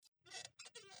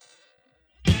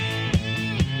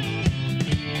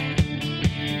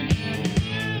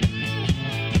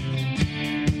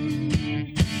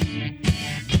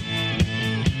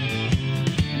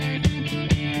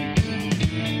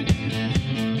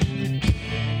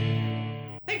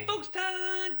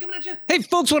Hey,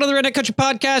 folks, what other Redneck Country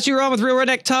podcast? You're on with Real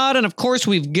Redneck Todd, and of course,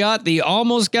 we've got the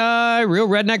almost guy, Real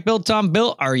Redneck Bill. Tom,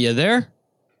 Bill, are you there?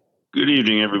 Good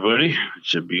evening, everybody.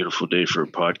 It's a beautiful day for a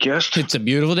podcast. It's a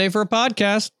beautiful day for a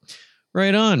podcast.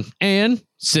 Right on. And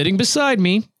sitting beside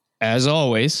me, as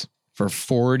always, for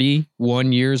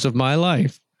 41 years of my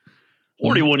life.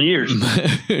 41 years.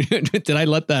 Did I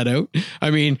let that out?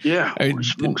 I mean, yeah,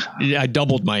 I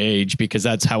doubled my age because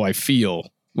that's how I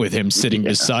feel with him sitting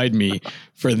beside me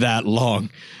for that long.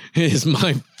 Is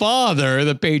my father,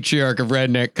 the patriarch of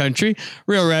Redneck Country,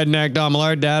 Real Redneck Don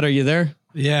Millard. Dad, are you there?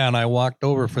 Yeah, and I walked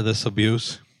over for this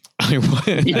abuse.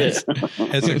 Yes.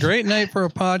 It's a great night for a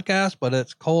podcast, but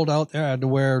it's cold out there. I had to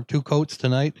wear 2 coats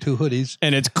tonight, 2 hoodies.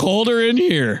 And it's colder in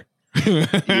here.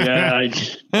 Yeah,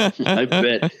 I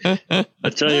bet.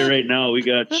 I'll tell you right now, we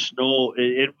got snow.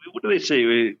 What do they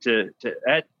say? To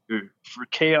add for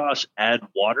chaos, add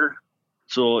water.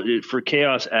 So for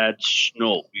chaos, add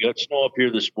snow. We got snow up here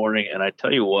this morning, and I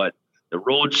tell you what, the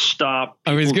roads stop.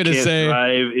 I was going to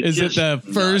say, is it the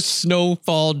first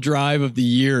snowfall drive of the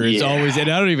year? It's always, and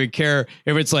I don't even care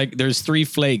if it's like there's 3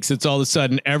 flakes. It's all of a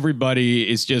sudden everybody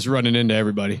is just running into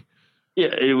everybody.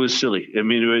 Yeah, it was silly. I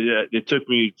mean, it took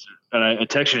me, and I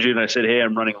texted you and I said, hey,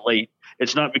 I'm running late.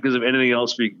 It's not because of anything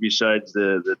else besides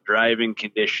the driving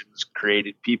conditions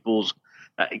created people's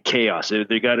chaos.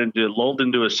 They got lulled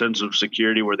into a sense of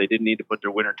security where they didn't need to put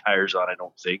their winter tires on, I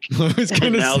don't think. I was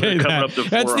going to say that.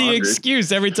 That's the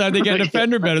excuse every time they get an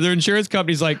offender better. Their insurance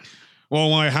company's like, well,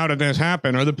 how did this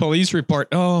happen? Or the police report,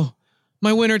 oh,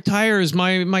 my winter tires,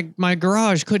 my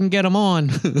garage couldn't get them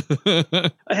on.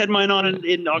 I had mine on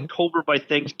in October by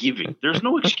Thanksgiving. There's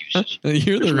no excuses.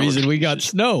 You're the reason we got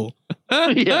snow.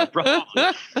 Yeah, probably.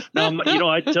 Now,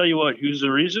 I tell you what, who's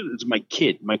the reason? It's my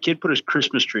kid. My kid put his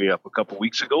Christmas tree up a couple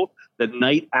weeks ago. The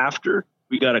night after,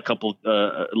 we got a couple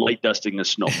light dusting of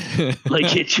snow.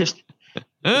 Like, it's just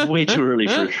way too early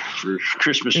for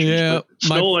Christmas trees. Yeah,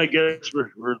 snow, I guess,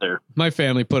 we're there. My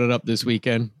family put it up this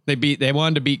weekend. They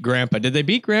wanted to beat Grandpa. Did they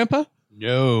beat Grandpa?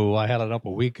 No, I had it up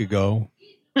a week ago.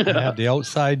 I had the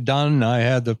outside done. I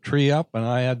had the tree up, and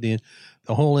I had the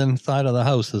whole inside of the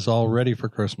house is all ready for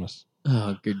Christmas.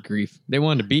 Oh, good grief. They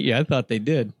wanted to beat you. I thought they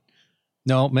did.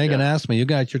 No, Megan asked me, you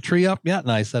got your tree up yet?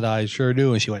 And I said, I sure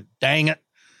do. And she went, dang it.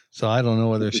 So I don't know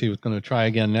whether she was going to try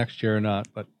again next year or not,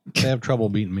 but they have trouble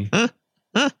beating me.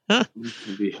 October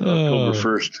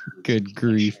 1st. Good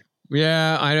grief.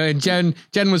 Yeah, I know. And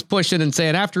Jen was pushing and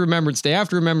saying after Remembrance Day.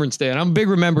 And I'm a big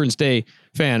Remembrance Day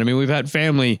fan. I mean, we've had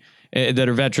family that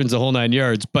are veterans the whole 9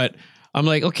 yards, but I'm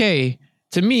like, okay,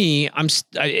 to me,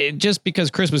 just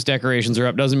because Christmas decorations are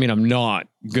up doesn't mean I'm not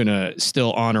gonna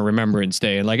still honor Remembrance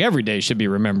Day. And like every day should be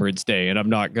Remembrance Day, and I'm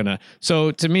not gonna.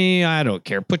 So to me, I don't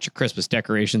care. Put your Christmas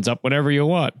decorations up whenever you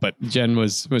want. But Jen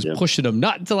was pushing them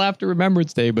not until after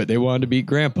Remembrance Day, but they wanted to beat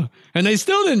Grandpa, and they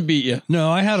still didn't beat you.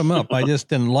 No, I had them up. I just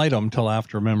didn't light them till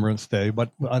after Remembrance Day,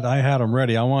 but I had them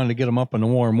ready. I wanted to get them up in the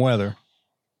warm weather.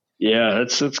 Yeah,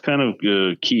 that's kind of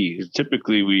key.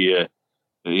 Typically, we.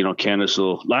 Candace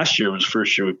last year was the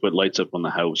first year we put lights up on the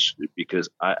house because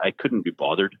I couldn't be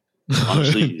bothered.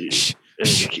 Honestly,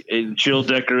 she'll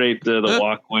decorate the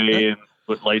walkway and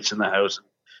put lights in the house.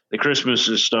 The Christmas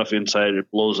stuff inside, it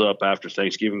blows up after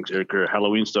Thanksgiving or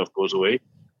Halloween stuff goes away.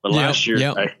 But last year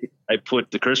I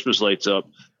put the Christmas lights up,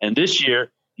 and this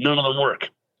year none of them work.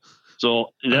 So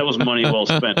that was money well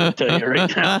spent, I'll tell you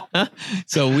right now.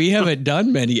 So we haven't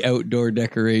done many outdoor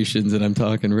decorations, and I'm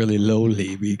talking really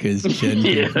lowly because Jen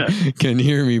can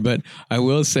hear me. But I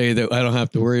will say that I don't have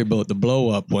to worry about the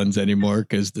blow-up ones anymore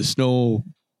because the snow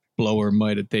blower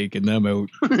might have taken them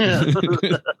out.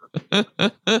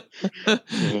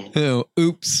 Oh,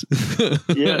 oops.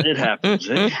 Yeah, it happens.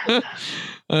 Eh?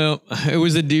 Well, it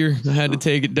was a deer. I had to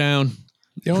take it down.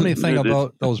 The only thing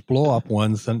about those blow-up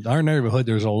ones, in our neighborhood,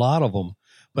 there's a lot of them.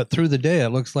 But through the day, it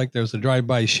looks like there's a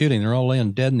drive-by shooting. They're all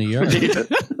laying dead in the yard.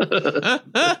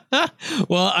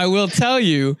 Well, I will tell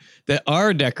you that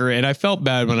our decorate, and I felt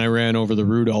bad when I ran over the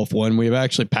Rudolph one. We've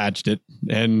actually patched it.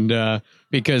 And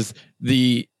because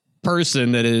the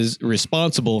person that is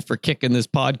responsible for kicking this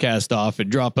podcast off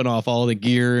and dropping off all the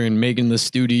gear and making the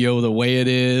studio the way it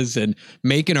is and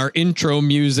making our intro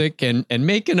music and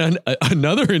making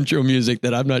another intro music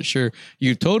that I'm not sure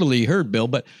you totally heard, Bill,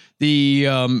 but the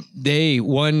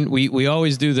we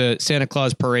always do the Santa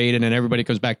Claus parade and then everybody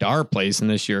goes back to our place.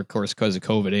 And this year, of course, because of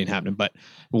COVID, ain't happening. But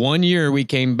one year we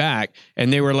came back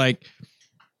and they were like,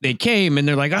 they came and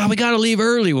they're like, oh, we got to leave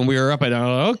early when we were up. And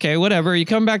I'm like, okay, whatever. You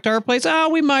come back to our place? Oh,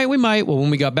 we might. Well, when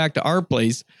we got back to our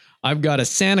place, I've got a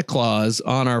Santa Claus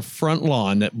on our front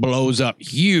lawn that blows up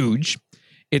huge.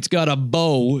 it's got a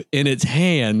bow in its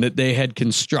hand that they had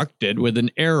constructed with an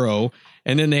arrow.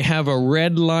 And then they have a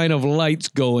red line of lights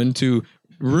going to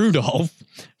Rudolph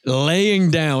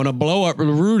laying down, a blow up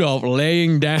Rudolph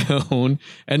laying down,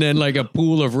 and then like a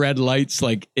pool of red lights,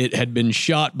 like it had been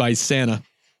shot by Santa.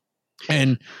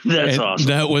 And that's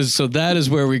awesome. That is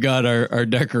where we got our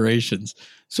decorations.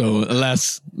 So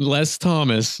Les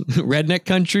Thomas, Redneck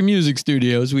Country Music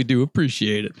Studios, we do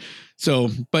appreciate it. So,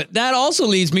 but that also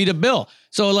leads me to Bill.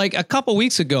 So like a couple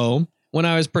weeks ago when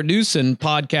I was producing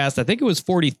podcast, I think it was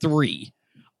 43,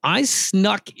 I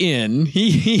snuck in.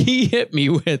 He hit me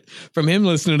with, from him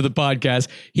listening to the podcast,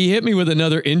 he hit me with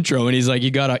another intro and he's like,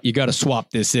 you gotta swap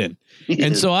this in.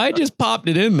 And so I just popped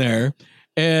it in there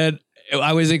and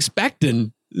I was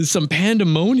expecting some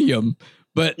pandemonium,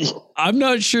 but I'm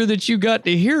not sure that you got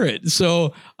to hear it.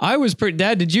 So I was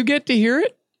Dad, did you get to hear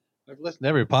it? I've listened to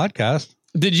every podcast.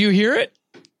 Did you hear it?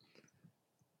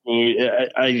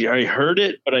 I heard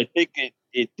it, but I think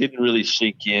it didn't really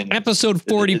sink in. Episode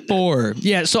 44.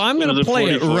 Yeah, so I'm going to play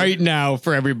 44. It right now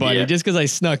for everybody, just because I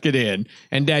snuck it in.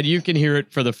 And Dad, you can hear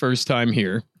it for the first time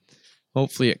here.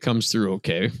 Hopefully it comes through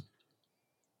okay.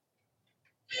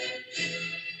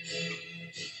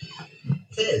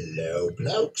 Hello,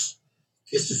 blokes.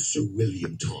 This is Sir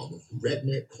William Tom of the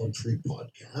Redneck Country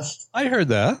Podcast. I heard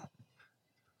that.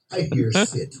 I here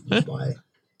sit with my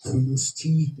Queen's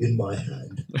tea in my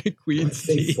hand, my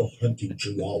faithful hunting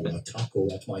Chihuahua Taco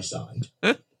at my side,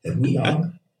 and we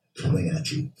are coming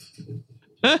at you.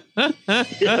 I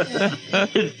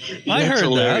heard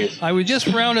hilarious. That. I was just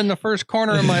rounding the first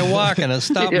corner of my walk and it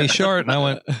stopped me short and I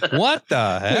went, what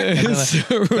the heck?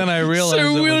 And then I realized Sir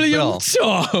it William was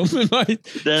Tom and my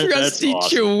trusty awesome.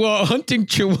 Chihuahua, hunting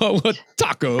Chihuahua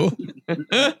Taco.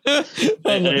 I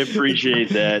appreciate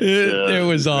that. It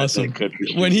was awesome.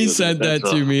 When he said that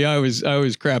to me, I was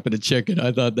crapping a chicken.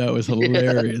 I thought that was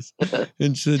hilarious.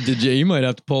 And said, you might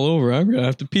have to pull over. I'm going to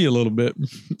have to pee a little bit.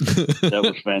 That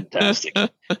was fantastic.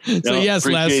 So yes,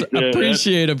 Les,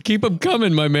 appreciate them. Keep them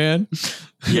coming, my man.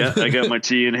 Yeah, I got my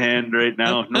tea in hand right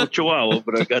now. No Chihuahua,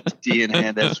 but I got the tea in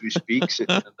hand as we speak.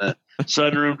 Sitting in the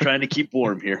sunroom trying to keep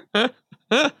warm here.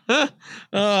 Oh,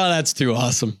 that's too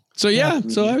awesome. So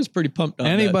so I was pretty pumped on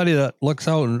anybody that looks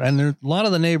out, and there's a lot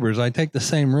of the neighbors, I take the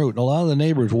same route. A lot of the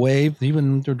neighbors wave.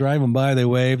 Even if they're driving by, they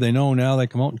wave. They know now. They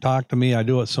come out and talk to me. I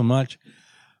do it so much.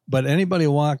 But anybody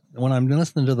when I'm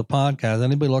listening to the podcast,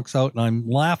 anybody looks out and I'm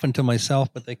laughing to myself,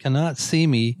 but they cannot see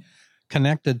me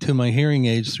connected to my hearing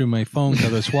aids through my phone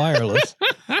because it's wireless.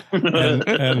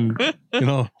 and you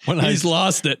know, when he's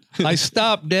lost it, I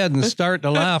stop dead and start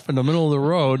to laugh in the middle of the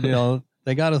road. You know,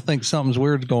 they got to think something's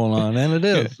weird's going on, and it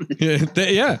is.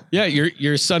 Yeah.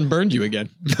 Your son burned you again.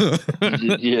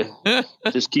 Yeah,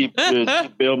 just keep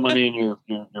bail money in your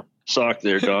sock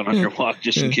there, Don, on your walk,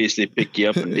 just in case they pick you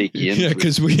up and take you in. Yeah,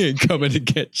 because we ain't coming to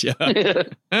get you.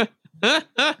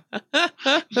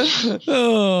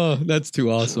 Oh, that's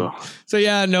too awesome. So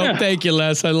thank you,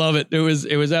 Les. I love it. It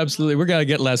was absolutely. We're gonna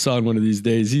get Les on one of these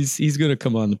days. He's gonna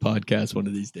come on the podcast one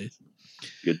of these days.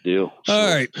 Good deal.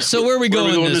 All right. So where are we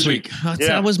going this week?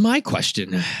 That was my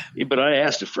question. Yeah, but I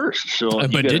asked it first. So,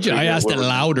 but did you? I asked it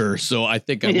louder, so I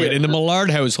think I win. In the Millard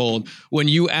household, when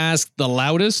you ask the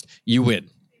loudest, you win.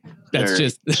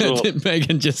 That's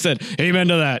Megan just said, amen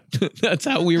to that. That's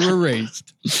how we were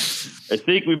raised. I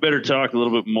think we better talk a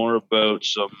little bit more about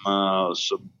some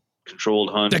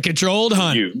controlled hunt. The controlled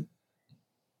hunt. And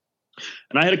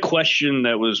I had a question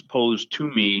that was posed to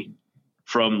me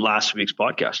from last week's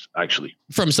podcast, actually.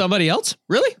 From somebody else?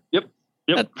 Really? Yep.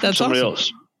 That's somebody awesome.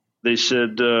 else. They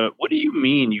said, what do you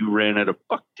mean you ran out of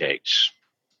buck tags?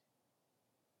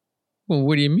 Well,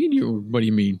 what do you mean? What do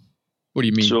you mean?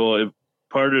 So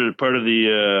part of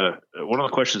the one of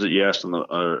the questions that you asked on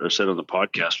or said on the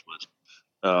podcast was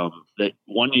that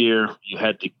one year you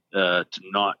had to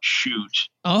not shoot.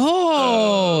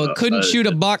 Couldn't shoot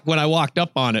a buck when I walked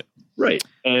up on it. Right.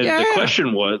 And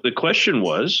the question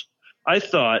was, I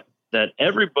thought that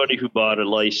everybody who bought a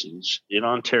license in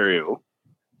Ontario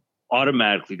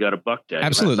automatically got a buck tag.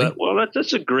 Absolutely. Thought,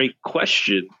 that's a great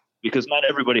question because not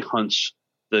everybody hunts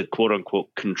the quote unquote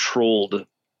controlled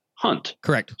hunt.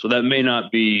 Correct. So that may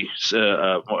not be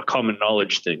a common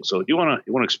knowledge thing. So do you want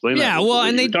to explain that? Yeah, well,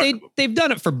 and they've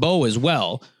done it for bow as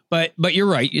well. But you're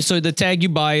right. So the tag you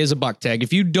buy is a buck tag.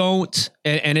 If you don't,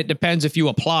 and it depends if you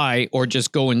apply or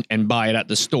just go and buy it at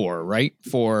the store, right?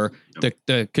 For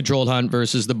the controlled hunt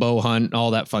versus the bow hunt and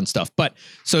all that fun stuff. But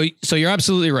so you're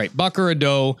absolutely right. Buck or a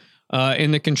doe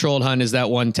in the controlled hunt is that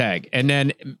one tag. And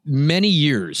then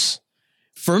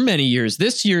for many years,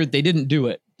 this year they didn't do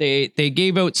it. They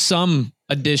gave out some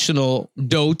additional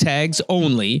doe tags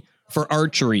only for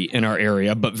archery in our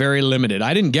area, but very limited.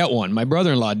 I didn't get one. My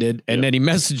brother-in-law did. And then he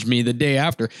messaged me the day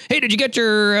after. Hey, did you get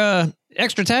your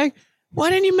extra tag? Why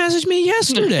didn't you message me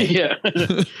yesterday? Yeah.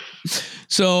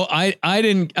 So I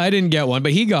didn't get one,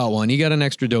 but he got one. He got an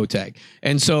extra doe tag.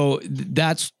 And so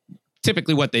that's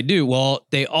typically what they do. Well,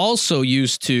 they also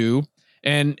used to,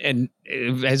 and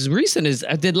as recent as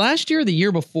I did last year or the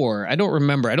year before, I don't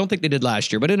remember. I don't think they did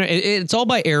last year, but it's all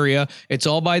by area. It's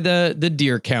all by the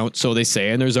deer count, so they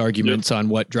say. And there's arguments on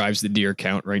what drives the deer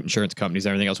count, right? Insurance companies,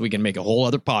 everything else. We can make a whole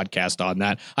other podcast on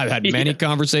that. I've had many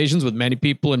conversations with many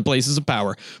people in places of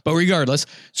power, but regardless.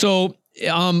 So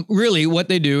really what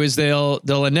they do is they'll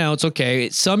announce, okay,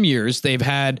 some years they've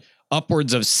had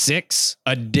upwards of 6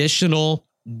 additional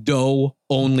doe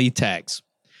only tags.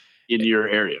 In your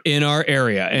area. In our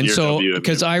area. And so,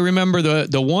 because I remember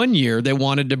the one year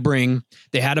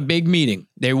they had a big meeting.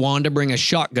 They wanted to bring a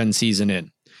shotgun season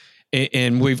in.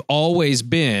 And we've always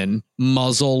been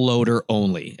muzzle loader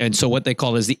only. And so what they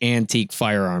call is the antique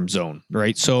firearm zone,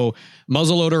 right? So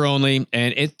muzzle loader only,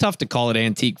 and it's tough to call it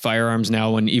antique firearms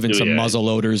now when even some muzzle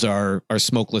loaders are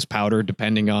smokeless powder,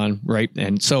 depending on, right?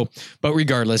 And so, but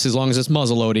regardless, as long as it's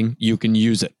muzzle loading, you can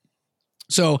use it.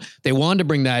 So they wanted to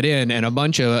bring that in, and a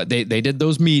bunch of they did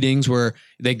those meetings where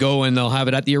they go and they'll have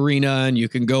it at the arena, and you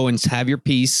can go and have your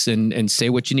piece and say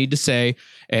what you need to say,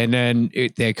 and then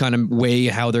they kind of weigh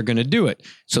how they're going to do it.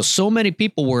 So many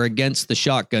people were against the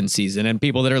shotgun season, and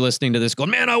people that are listening to this going,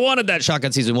 "Man, I wanted that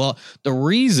shotgun season." Well, the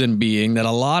reason being that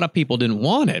a lot of people didn't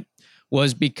want it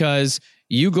was because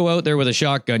you go out there with a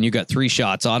shotgun, you got 3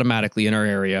 shots automatically in our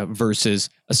area versus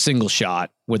a single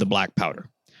shot with a black powder.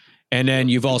 And then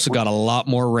you've also got a lot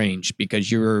more range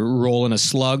because you're rolling a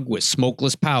slug with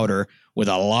smokeless powder with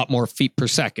a lot more feet per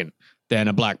second than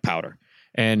a black powder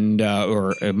and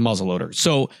or a muzzle loader.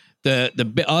 So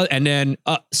and then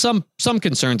some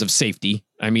concerns of safety.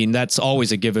 I mean, that's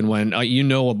always a given when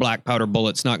a black powder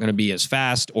bullet's not going to be as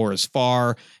fast or as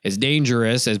far, as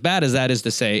dangerous, as bad as that is to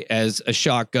say, as a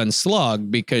shotgun slug,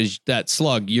 because that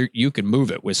slug, you can move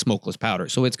it with smokeless powder.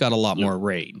 So it's got a lot more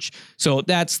range. So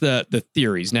that's the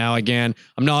theories. Now, again,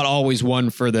 I'm not always one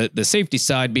for the safety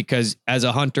side, because as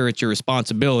a hunter, it's your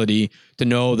responsibility to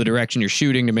know the direction you're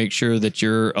shooting, to make sure that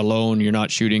you're alone, you're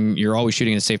not shooting, you're always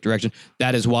shooting in a safe direction.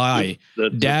 That is why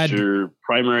Dad, your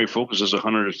primary focus as a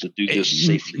hunter is to do this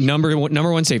safely. Number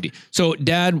one, safety. So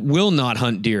Dad will not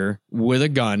hunt deer with a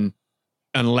gun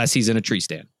unless he's in a tree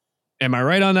stand. Am I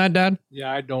right on that, Dad?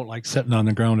 Yeah, I don't like sitting on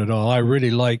the ground at all. I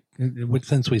really like,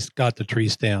 since we got the tree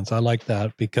stands, I like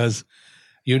that because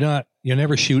you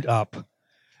never shoot up.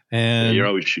 And you're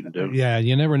always shooting down. Yeah,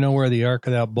 you never know where the arc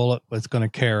of that bullet was going to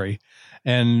carry.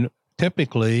 And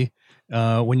typically,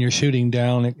 when you're shooting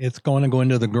down, it's going to go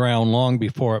into the ground long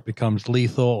before it becomes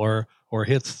lethal or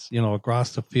hits,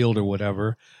 across the field or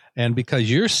whatever. And because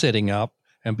you're sitting up,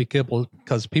 and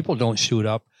because people don't shoot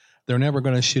up, they're never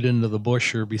going to shoot into the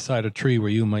bush or beside a tree where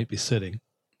you might be sitting.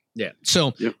 Yeah.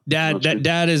 So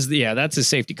Dad is, that's his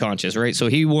safety conscious, right? So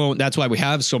he won't, that's why we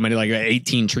have so many, like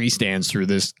 18 tree stands through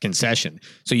this concession.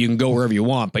 So you can go wherever you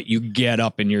want, but you get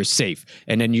up and you're safe.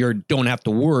 And then don't have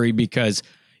to worry because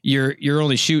you're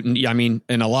only shooting. I mean,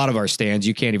 in a lot of our stands,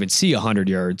 you can't even see 100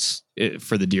 yards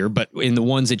for the deer, but in the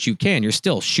ones that you can, you're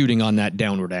still shooting on that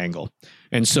downward angle.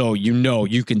 And so,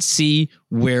 you can see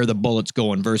where the bullet's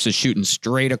going versus shooting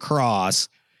straight across.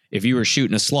 If you were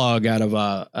shooting a slug out of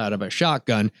a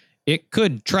shotgun, it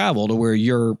could travel to where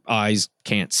your eyes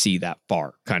can't see that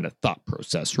far, kind of thought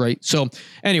process, right? So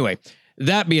anyway,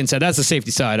 that being said, that's the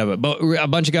safety side of it. But a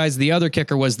bunch of guys, the other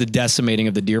kicker was the decimating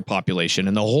of the deer population.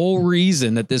 And the whole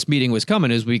reason that this meeting was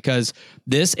coming is because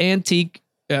this antique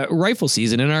rifle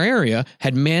season in our area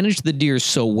had managed the deer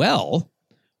so well,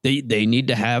 they need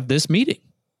to have this meeting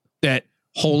that,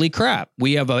 holy crap,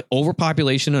 we have an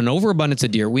overpopulation and overabundance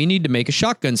of deer. We need to make a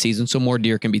shotgun season so more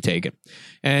deer can be taken.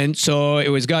 And so it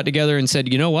was got together and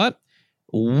said, you know what?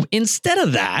 Instead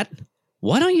of that,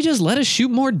 why don't you just let us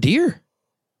shoot more deer?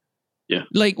 Yeah.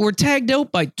 Like, we're tagged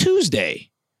out by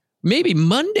Tuesday, maybe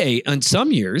Monday on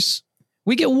some years.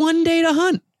 We get 1 day to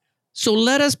hunt. So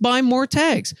let us buy more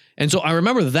tags. And so I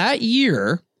remember that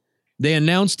year they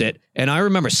announced it. And I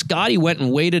remember Scotty went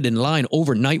and waited in line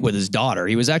overnight with his daughter.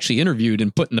 He was actually interviewed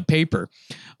and put in the paper.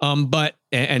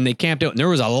 And they camped out and there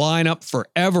was a lineup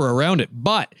forever around it,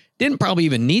 but didn't probably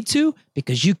even need to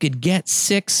because you could get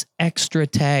 6 extra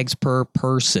tags per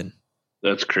person.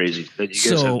 That's crazy that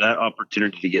you guys have that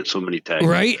opportunity to get so many tags.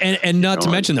 Right. And not to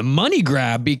mention the money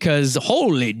grab, because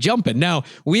holy jumping. Now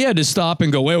we had to stop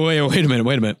and go, wait a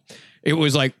minute. It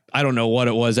was like, I don't know what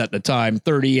it was at the time,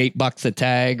 $38 a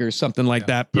tag or something like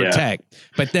that per tag.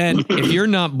 But then if you're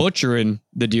not butchering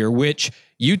the deer, which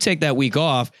you take that week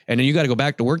off and then you got to go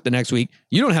back to work the next week.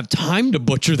 You don't have time to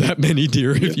butcher that many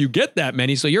deer if you get that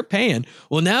many. So you're paying.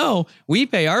 Well, now we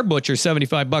pay our butcher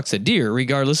 $75 a deer,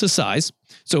 regardless of size.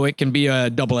 So it can be a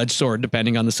double-edged sword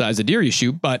depending on the size of deer you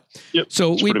shoot. But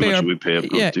so we pay our,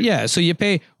 So you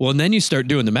pay. Well, and then you start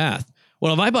doing the math.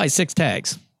 Well, if I buy 6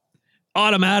 tags,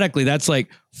 automatically that's like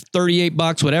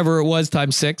 $38, whatever it was,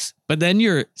 times 6. But then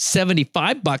you're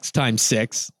 $75 times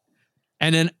 6.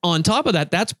 And then on top of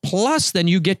that, that's plus then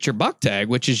you get your buck tag,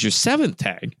 which is your 7th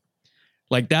tag.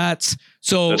 Like that's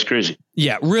crazy.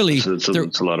 Yeah, really.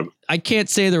 It's a lot of. I can't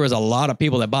say there was a lot of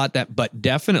people that bought that, but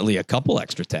definitely a couple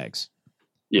extra tags.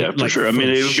 Yeah, for sure. I mean,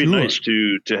 it would be nice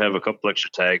to have a couple extra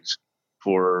tags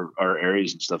for our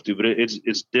areas and stuff too, but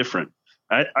it's different.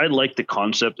 I like the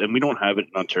concept, and we don't have it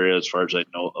in Ontario as far as I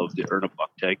know of the earn a buck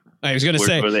tag. I was going to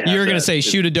say, you were going to say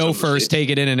shoot a doe first, take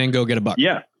it in, and then go get a buck.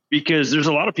 Yeah, because there's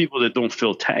a lot of people that don't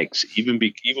fill tags, even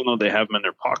though they have them in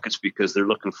their pockets because they're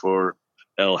looking for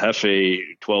El Jefe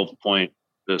 12-point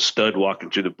stud walking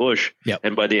through the bush. Yep.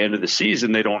 And by the end of the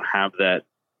season, they don't have that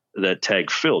tag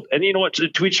filled. And you know what?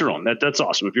 To each your own. That's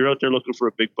awesome. If you're out there looking for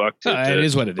a big buck it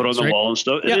is what it put is, on the right? wall and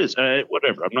stuff, it is.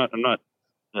 Whatever. I'm not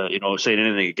saying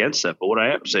anything against that. But what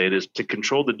I am saying is to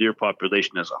control the deer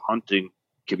population as a hunting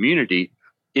community,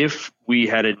 if we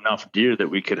had enough deer that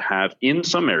we could have in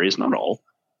some areas, not all,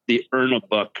 the earn a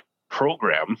buck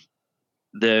program,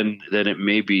 then it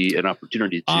may be an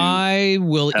opportunity to. I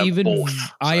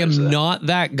am that. not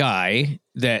that guy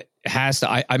that has to.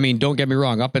 I mean, don't get me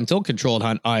wrong. Up until controlled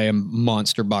hunt, I am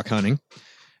monster buck hunting.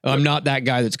 I'm not that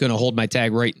guy that's going to hold my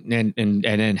tag right and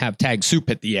then have tag soup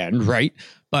at the end, right?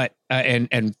 But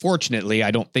and fortunately,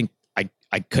 I don't think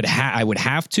I would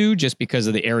have to, just because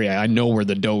of the area. I know where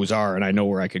the does are, and I know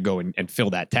where I could go and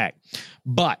fill that tag.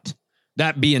 But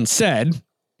that being said,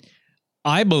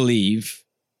 I believe,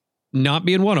 not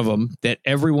being one of them, that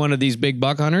every one of these big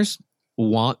buck hunters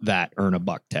want that earn a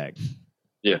buck tag.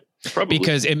 Yeah, probably.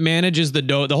 Because it manages the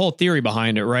doe. The whole theory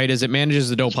behind it, right, is it manages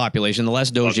the doe population. The less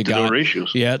does you got,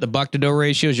 ratios. Yeah, the buck to doe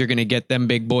ratios. You're going to get them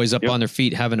big boys up on their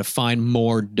feet, having to find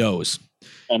more does.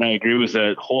 And I agree with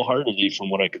that wholeheartedly from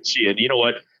what I can see. And you know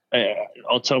what?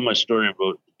 I'll tell my story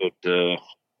about one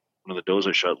of the does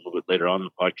I shot a little bit later on in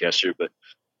the podcast here, but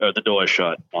the doe I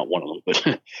shot, not one of them,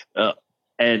 but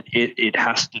and it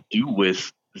has to do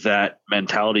with that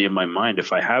mentality in my mind.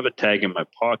 If I have a tag in my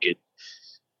pocket,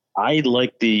 I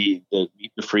like the meat in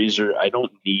the freezer. I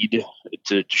don't need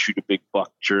to shoot a big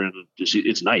buck during.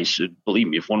 It's nice. Believe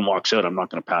me, if one walks out, I'm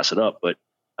not going to pass it up. But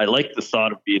I like the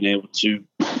thought of being able to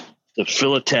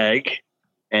fill a tag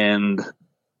and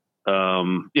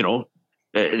have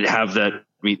that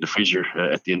meat in the freezer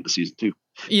at the end of the season too.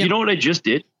 Yeah. You know what I just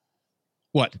did?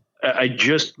 What? I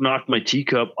just knocked my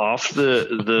teacup off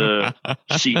the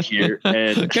seat here,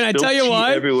 and can I tell you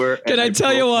why? Everywhere. Can I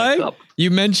tell you why?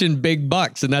 You mentioned big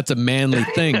bucks, and that's a manly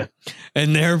thing,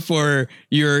 and therefore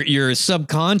your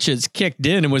subconscious kicked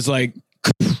in and was like,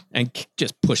 and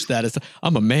just pushed that aside.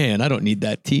 I'm a man. I don't need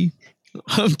that tea.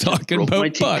 I'm talking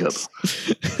about bucks.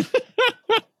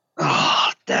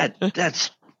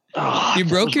 You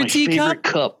broke your teacup?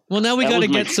 Cup. Well, now we got to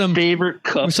get some favorite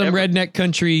cup. Some Redneck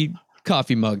Country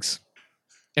coffee mugs,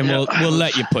 and we'll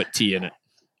let you put tea in it.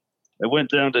 I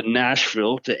went down to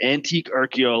Nashville to Antique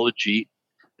Archaeology,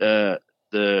 the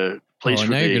place. Oh,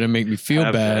 now you're gonna make me feel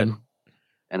bad.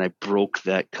 And I broke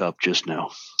that cup just now.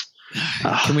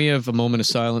 Can we have a moment of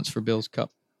silence for Bill's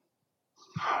cup?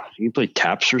 You can play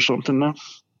taps or something now.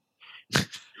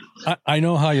 I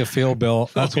know how you feel, Bill.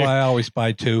 That's why I always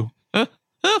buy 2.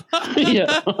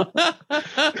 Yeah.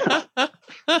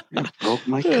 Broke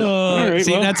my cup. Right,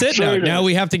 see, that's it now. Now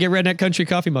we have to get Redneck Country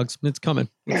coffee mugs. It's coming.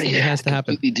 It has to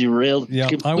happen. Completely derailed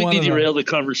the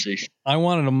conversation. I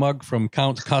wanted a mug from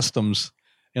Count's Customs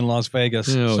in Las Vegas,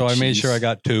 so I made sure I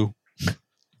got 2.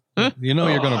 You know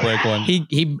you're going to break one.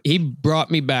 He brought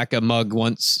me back a mug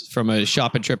once from a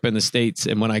shopping trip in the States,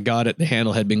 and when I got it, the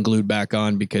handle had been glued back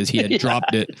on because he had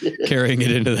dropped it, carrying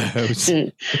it into the house.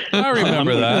 I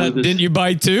remember that. Didn't you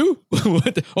buy 2?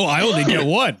 I only get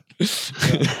 1.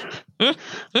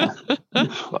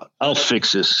 I'll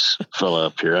fix this fella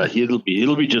up here. It'll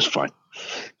be just fine.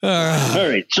 All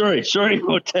right. Sorry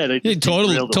about that.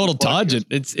 Total tangent.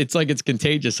 It's like it's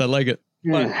contagious. I like it.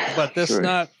 But this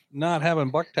not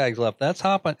having buck tags left. That's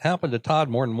happened to Todd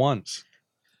more than once.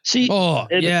 See,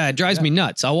 it drives me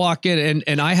nuts. I walk in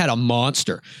and I had a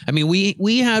monster. I mean,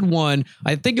 we had one,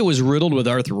 I think it was riddled with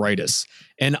arthritis,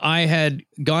 and I had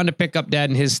gone to pick up Dad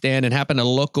in his stand and happened to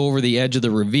look over the edge of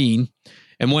the ravine.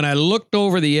 And when I looked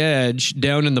over the edge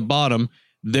down in the bottom,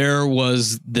 there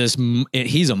was this,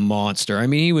 he's a monster. I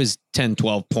mean, he was 10,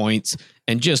 12 points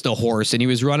and just a horse, and he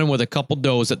was running with a couple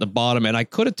does at the bottom, and I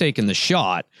could have taken the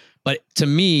shot, but to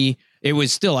me, it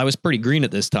was still, I was pretty green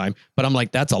at this time, but I'm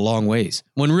like, that's a long ways.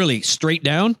 When really straight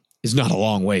down is not a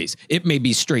long ways. It may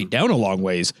be straight down a long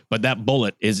ways, but that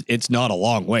bullet it's not a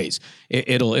long ways.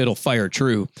 It'll fire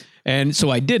true. And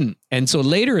so I didn't. And so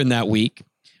later in that week,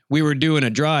 we were doing a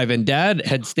drive, and Dad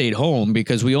had stayed home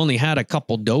because we only had a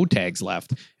couple doe tags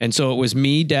left. And so it was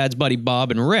me, Dad's buddy Bob,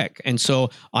 and Rick. And so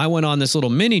I went on this little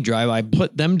mini drive. I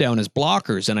put them down as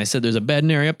blockers, and I said, there's a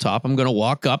bedding area up top. I'm going to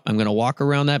walk up. I'm going to walk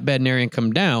around that bedding area and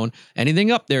come down.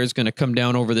 Anything up there is going to come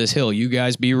down over this hill. You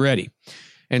guys be ready.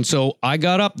 And so I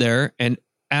got up there, and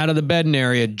out of the bedding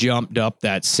area jumped up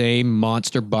that same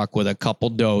monster buck with a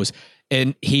couple does.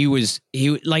 And he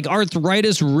like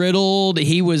arthritis riddled.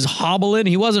 He was hobbling.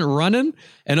 He wasn't running.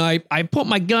 And I put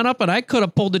my gun up, and I could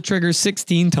have pulled the trigger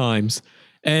 16 times.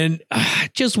 And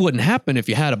it just wouldn't happen if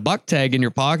you had a buck tag in your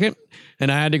pocket.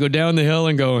 And I had to go down the hill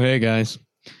and go, hey, guys,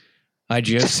 I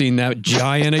just seen that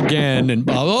giant again. And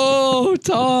Bob, oh,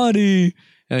 Toddy.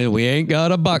 And we ain't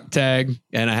got a buck tag.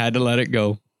 And I had to let it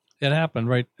go. It happened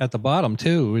right at the bottom,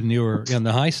 too, when you were in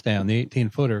the high stand, the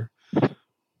 18-footer.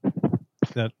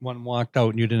 That one walked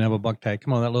out and you didn't have a buck tag.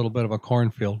 Come on, that little bit of a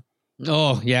cornfield.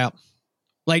 Oh, yeah.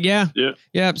 Like, yeah.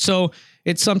 So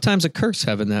it's sometimes a curse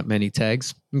having that many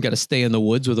tags. You got to stay in the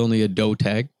woods with only a doe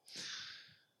tag.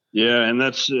 Yeah, and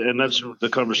that's the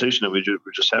conversation that we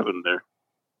were just having there.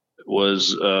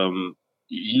 Was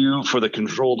you, for the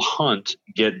controlled hunt,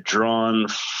 get drawn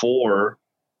for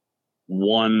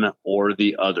one or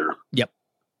the other. Yep.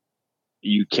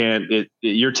 You can't.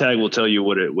 Your tag will tell you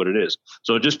what it is.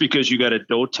 So just because you got a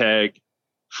doe tag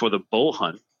for the bow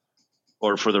hunt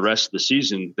or for the rest of the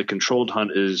season, the controlled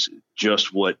hunt is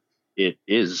just what it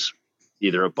is,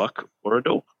 either a buck or a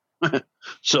doe.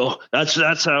 So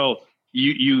that's how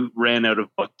you ran out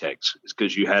of buck tags, is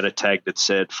because you had a tag that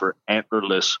said for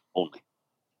antlerless only.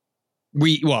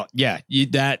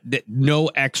 That no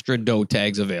extra doe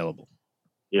tags available.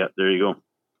 Yeah, there you go.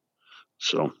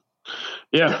 So.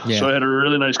 Yeah, so I had a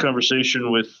really nice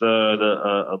conversation with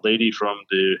a lady from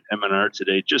the MNR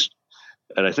today.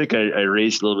 And I think I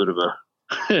raised a little bit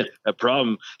of a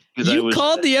problem because you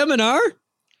called the MNR.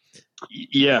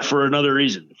 Yeah, for another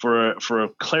reason, for a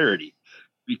clarity,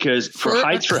 because for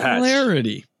hides for hats.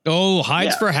 Clarity. Oh,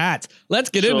 hides for hats.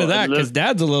 Let's get into that because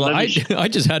Dad's a little. I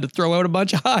just had to throw out a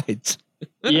bunch of hides.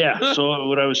 Yeah. So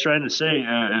what I was trying to say,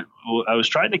 I was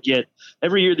trying to get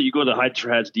every year that you go to the Hides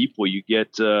for Hats Depot, you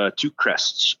get 2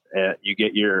 crests. You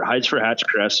get your Hides for Hats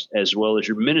crest as well as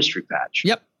your ministry patch.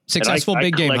 Yep. Successful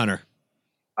big game hunter.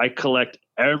 I collect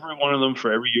every one of them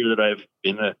for every year that I've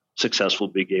been a successful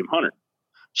big game hunter.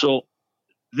 So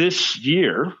this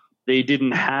year they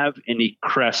didn't have any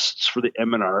crests for the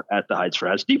MNR at the Hides for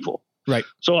Hats Depot. Right.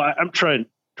 So I'm trying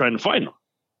to find them.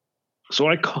 So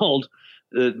I called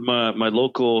my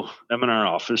local MNR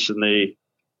office, and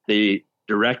they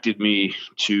directed me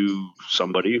to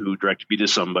somebody who directed me to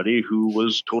somebody who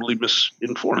was totally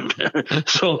misinformed.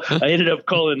 So I ended up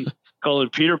calling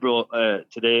Peterbilt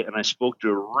today, and I spoke to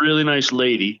a really nice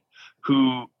lady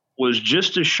who was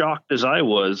just as shocked as I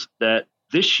was that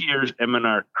this year's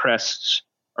MNR crests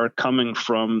are coming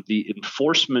from the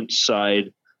enforcement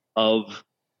side of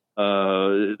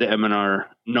the MNR,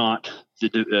 not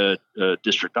the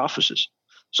district offices.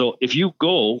 So if you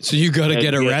go, you got to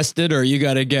get arrested, or you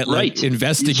got to get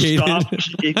investigated.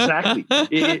 Exactly.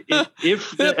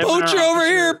 If the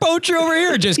poacher over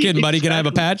here. Just kidding, buddy. Can I have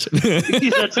a patch?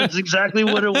 That's exactly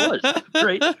what it was.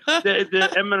 Right. The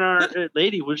MNR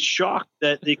lady was shocked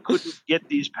that they couldn't get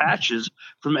these patches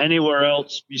from anywhere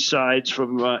else besides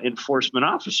from enforcement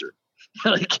officer.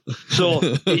 So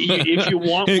if you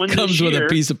want one, it comes with a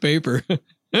piece of paper.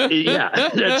 Yeah,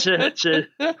 that's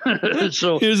it.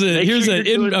 So here's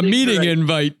a meeting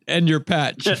invite and your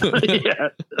patch. Yeah.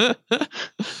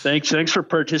 Thanks for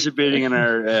participating in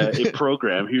our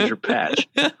program. Here's your patch.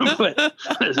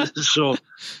 So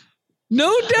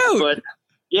no doubt. But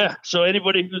yeah, so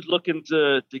anybody who's looking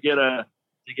to get a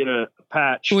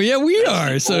patch. Well, yeah, we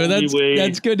are. So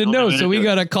that's good to know. So we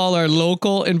got to call our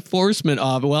local enforcement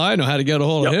officer. Well, I know how to get a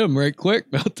hold of him right quick.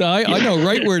 I know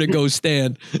right where to go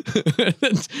stand.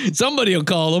 Somebody will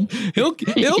call him. He'll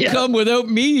come without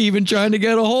me even trying to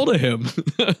get a hold of him.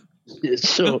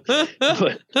 So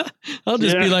I'll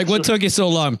just be like, what took you so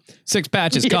long? 6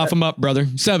 patches. Cough them up, brother.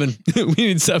 7. We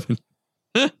need 7.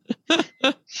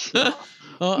 Oh,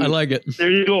 I like it.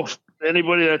 There you go.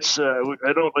 Anybody that's I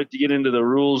don't like to get into the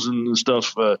rules and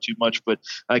stuff too much, but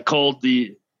I called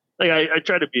I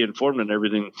try to be informed on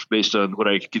everything based on what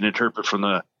I can interpret from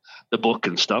the the book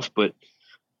and stuff, but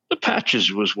the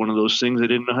patches was one of those things I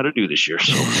didn't know how to do this year.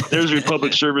 So there's your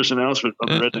public service announcement on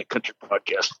the Redneck Country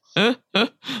podcast.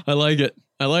 I like it.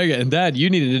 And Dad, you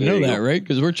needed to know that, right?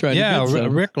 Because we're trying to get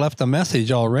some. Rick left a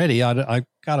message already. I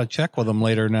got to check with him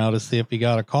later now to see if he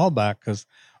got a call back, because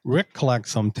Rick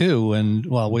collects them too. And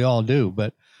well, we all do,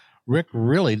 but Rick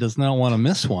really does not want to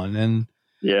miss one. And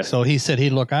so he said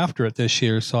he'd look after it this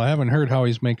year. So I haven't heard how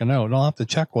he's making out. I'll have to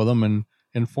check with him and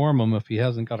inform him if he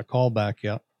hasn't got a call back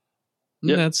yet.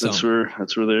 Yeah, that's where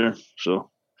they are. So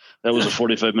that was a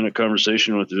 45-minute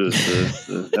conversation with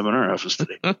the M&R office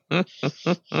today.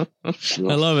 So.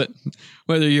 I love it.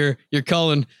 Whether you're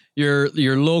calling your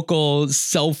local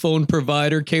cell phone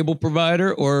provider, cable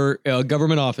provider, or a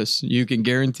government office, you can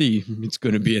guarantee it's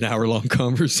going to be an hour-long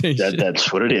conversation.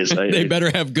 That's what it is. They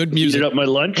better have good music. Heated up my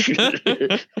lunch.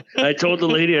 I told the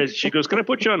lady, she goes, "Can I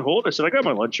put you on hold?" I said, "I got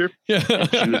my lunch here." Yeah.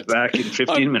 She was back in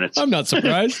 15 minutes. I'm not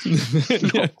surprised.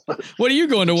 What are you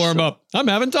going to warm up? I'm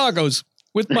having tacos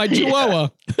with my Chihuahua.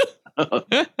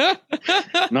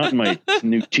 Not my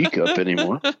new teacup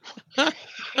anymore.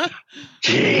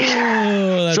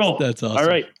 Jeez. Oh, that's awesome. All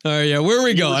right. Yeah. Where are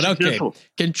we going? Okay.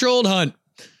 Controlled hunt.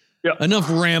 Yeah. Enough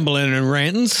rambling and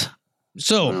rantings.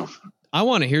 So I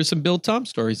want to hear some Bill Tom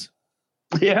stories.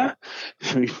 Yeah.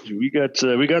 We got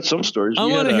some stories. I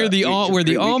want to hear where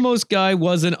the almost guy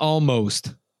wasn't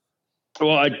almost.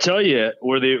 Well, I tell you,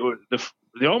 where the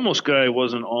almost guy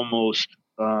wasn't almost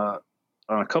on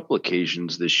a couple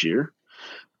occasions this year.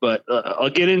 But I'll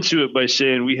get into it by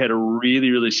saying we had a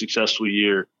really, really successful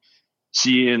year,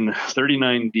 seeing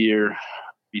 39 deer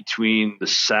between the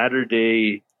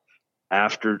Saturday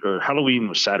after, or Halloween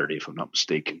was Saturday, if I'm not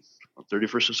mistaken.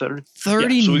 31st of Saturday?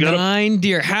 39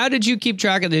 deer. How did you keep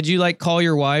track of it? Did you call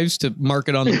your wives to mark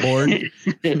it on the board?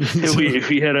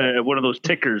 we had one of those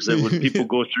tickers that when people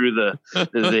go through the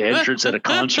entrance at a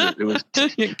concert, it was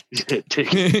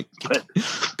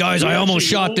guys, I almost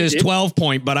shot this 12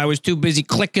 point, but I was too busy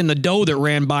clicking the doe that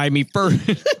ran by me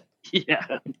first.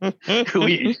 Yeah.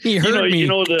 He heard me. You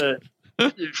know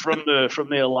from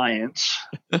the Alliance.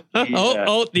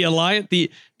 The Alliance.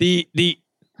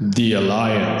 The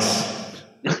Alliance.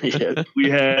 Yeah, we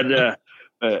had a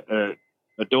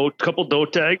couple doe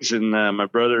tags, and my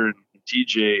brother and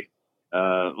TJ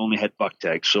only had buck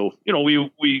tags. So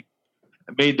we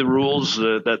made the rules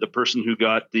that the person who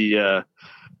got the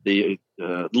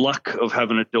luck of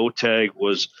having a doe tag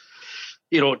was,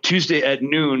 Tuesday at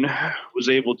noon was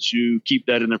able to keep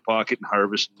that in their pocket and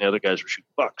harvest, and the other guys were shooting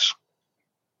bucks.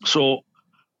 So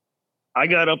I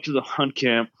got up to the hunt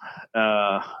camp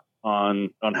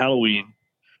on Halloween,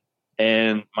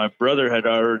 and my brother had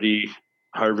already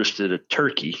harvested a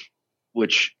turkey,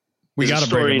 which we got to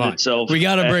bring him on. Itself. We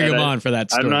got to bring him on for that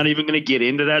story. I'm not even going to get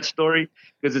into that story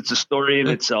because it's a story in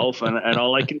itself, and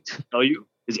all I can tell you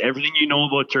is everything you know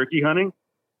about turkey hunting,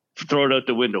 throw it out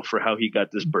the window for how he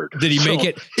got this bird. Did he make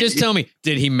it? Just tell me,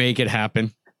 did he make it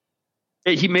happen?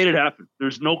 Hey, he made it happen.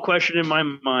 There's no question in my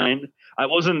mind. I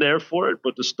wasn't there for it,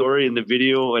 but the story and the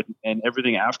video and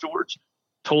everything afterwards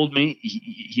told me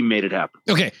he made it happen.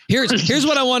 Okay, here's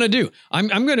what I want to do. I'm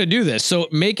going to do this. So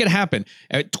make it happen.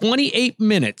 At 28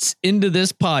 minutes into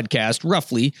this podcast,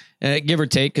 roughly, give or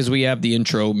take, because we have the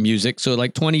intro music. So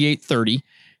like 28:30.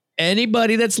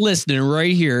 Anybody that's listening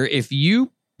right here, if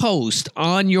you post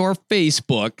on your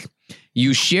Facebook,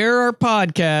 you share our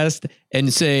podcast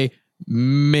and say,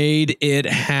 "Made it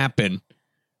happen,"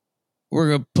 we're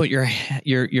going to put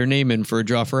your name in for a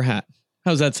draw for a hat.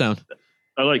 How's that sound?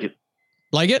 I like it.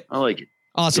 Like it? I like it.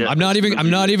 Awesome. Yeah, I'm not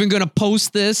even going to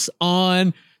post this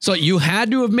on. So you had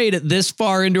to have made it this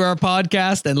far into our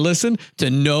podcast and listen to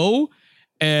know,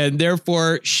 and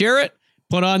therefore share it,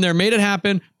 put on there, made it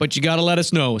happen, but you got to let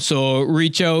us know. So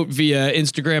reach out via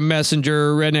Instagram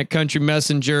Messenger, Redneck Country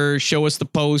Messenger, show us the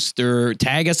post or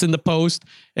tag us in the post.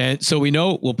 And so we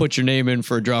know, we'll put your name in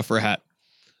for a draw for a hat.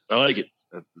 I like it.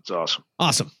 That's awesome.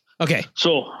 Awesome. Okay.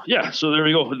 So there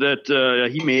we go. That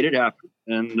he made it happen.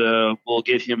 And we'll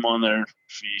get him on there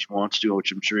if he wants to,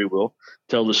 which I'm sure he will,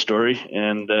 tell the story.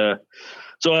 And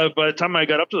so by the time I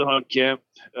got up to the hunt camp,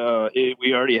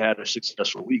 we already had a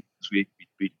successful week because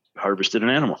we harvested an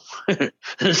animal.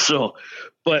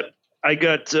 But I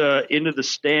got into the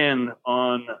stand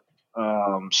on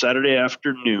Saturday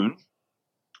afternoon,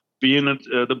 being at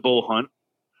the bow hunt.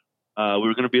 We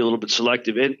were going to be a little bit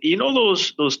selective. And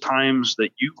those times that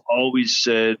you've always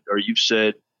said, or you've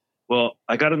said, well,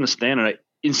 I got in the stand and I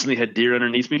instantly had deer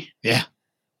underneath me. Yeah.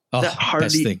 Oh, that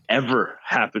hardly ever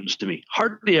happens to me.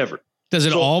 Hardly ever. Does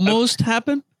it almost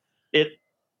happen?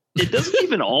 It doesn't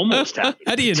even almost happen.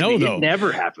 How do you know, though? It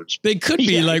never happens. They could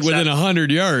be Yeah, like within exactly.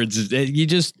 100 yards.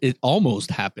 It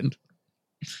almost happened.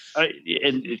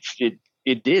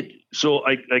 It did. So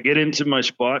I get into my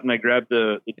spot and I grab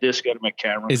the disc out of my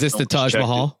camera. Is this the Taj Checked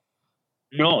Mahal?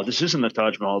 it. No, this isn't the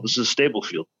Taj Mahal. This is a stable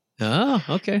field. Oh,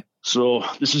 okay. So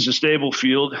this is a stable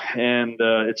field, and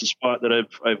it's a spot that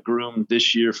I've groomed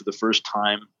this year for the first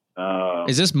time.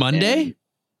 Is this Monday?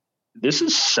 This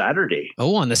is Saturday.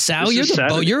 Oh, on the sow. This You're is the bow.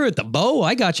 Saturday. You're at the bow.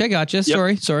 I gotcha.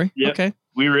 Yep. Sorry. Yep. Okay.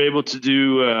 We were able to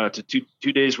do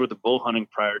two days worth of bow hunting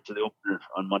prior to the opener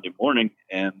on Monday morning,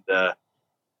 and so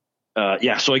I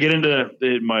get into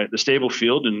the stable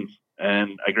field and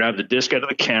I grab the disc out of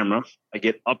the camera. I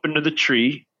get up into the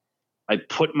tree. I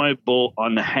put my bow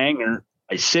on the hanger.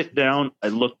 I sit down. I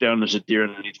look down. There's a deer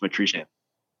underneath my tree stand,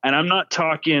 and I'm not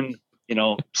talking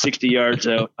 60 yards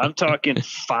out. I'm talking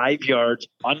 5 yards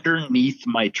underneath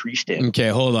my tree stand. Okay,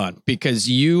 hold on, because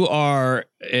you are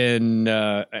an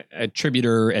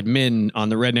attributor admin on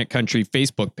the Redneck Country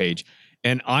Facebook page,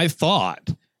 and I thought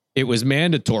it was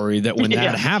mandatory that when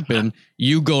that happened,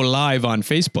 you go live on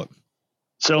Facebook.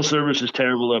 Cell service is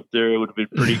terrible up there. It would have been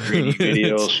pretty grainy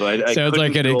video. So I sounds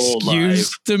like an couldn't go excuse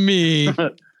live. to me.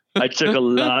 I took a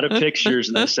lot of pictures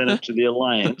and I sent it to the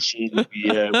Alliance. And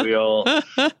we all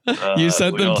You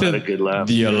sent we them all to had a good laugh.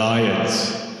 the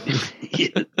Alliance.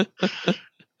 Yeah.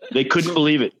 They couldn't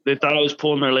believe it. They thought I was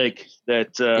pulling their leg.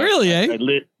 That Really, eh?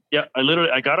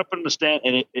 I got up in the stand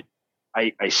and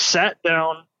I sat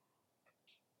down,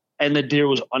 and the deer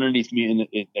was underneath me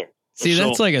in there. See, So-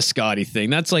 that's like a Scotty thing.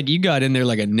 That's like you got in there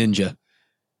like a ninja.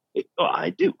 I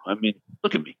do. I mean,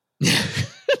 look at me.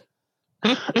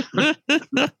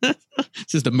 It's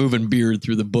just a moving beard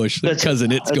through the bush. That's-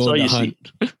 Cousin, it's that's all going to you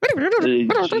hunt.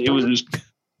 It was just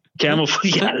camel.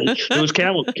 Yeah, it was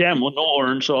camel, no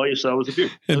orange. So all you saw was a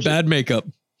beard. And bad makeup.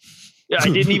 Yeah, I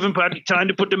didn't even have time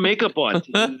to put the makeup on,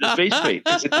 the face paint.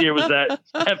 The deer was that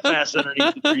fast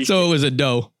underneath the tree. So it was a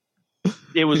doe.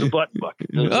 It was a button buck.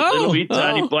 It was a little wee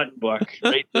tiny button buck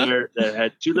right there that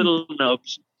had two little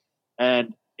nubs,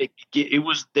 and it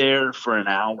was there for an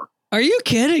hour. Are you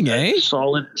kidding, eh?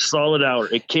 Solid hour.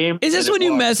 It came. Is this and when it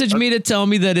you walked. messaged me to tell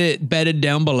me that it bedded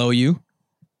down below you?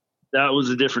 That was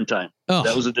a different time. Oh,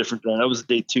 That was a different time. That was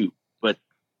day 2, but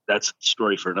that's a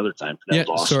story for another time. That's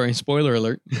yeah. awesome. Sorry, spoiler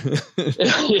alert.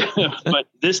 Yeah, but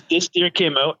this deer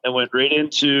came out and went right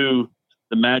into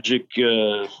the magic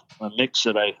mix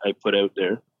that I put out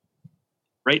there,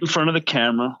 right in front of the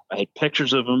camera. I had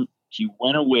pictures of him. He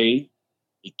went away.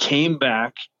 He came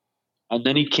back, and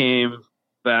then he came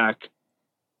back,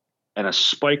 and a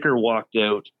spiker walked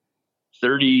out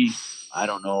 30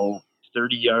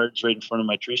 yards right in front of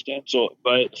my tree stand. So,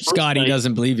 but Scotty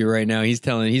doesn't believe you right now. He's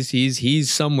telling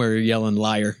he's somewhere yelling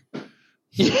liar.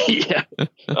 Yeah,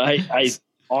 I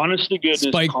honest to goodness,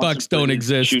 Spike bucks don't contemplated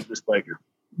exist. Shoot the spiker.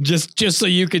 Just so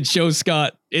you could show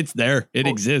Scott it's there. It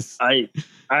exists. I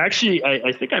actually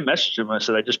think I messaged him. I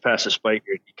said I just passed a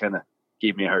spiker, and he kind of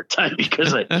gave me a hard time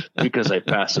because I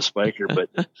passed a spiker. But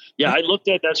yeah, I looked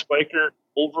at that spiker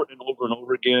over and over and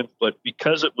over again. But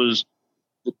because it was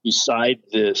beside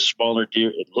the smaller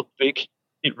deer, it looked big.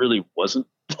 It really wasn't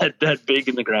that big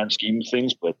in the grand scheme of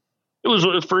things. But it was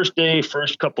the first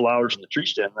couple hours in the tree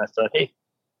stand, and I thought, hey,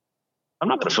 I'm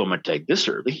not going to film my tag this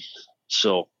early.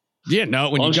 So Yeah, no,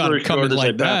 when you Long got story it coming short is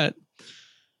like I that.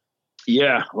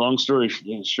 yeah, long story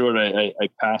short, I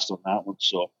passed on that one.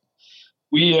 So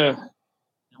we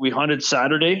hunted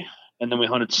Saturday, and then we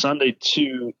hunted Sunday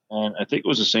too, and I think it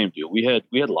was the same deal. We had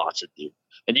lots of deer.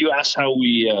 And you asked how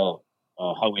we know.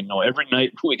 Every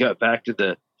night when we got back to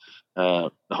the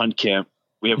hunt camp,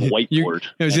 we have a whiteboard.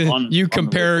 You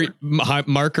compare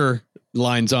marker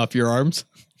lines off your arms.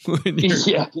 When you're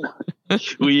Yeah,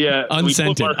 we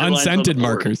unscented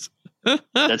markers.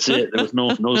 That's it. There was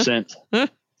no scent.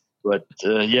 But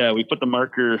we put the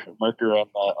marker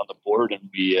on the board, and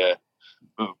we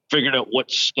figured out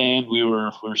what stand we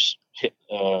were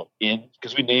in,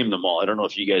 because we named them all. I don't know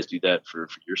if you guys do that for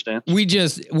your stand. We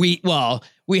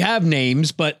have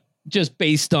names, but just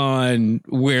based on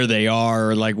where they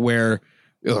are, like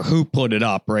who put it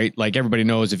up, right? Like everybody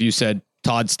knows if you said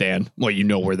Todd stand, well, you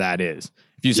know where that is.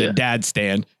 If you said Dad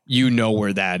stand, you know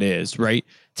where that is, right?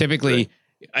 Typically,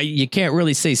 you can't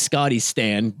really say Scotty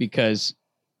stand because,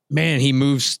 man, he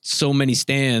moves so many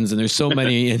stands and there's so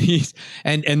many,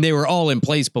 and they were all in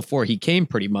place before he came,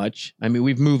 pretty much. I mean,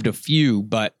 we've moved a few,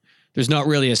 but there's not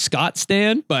really a Scott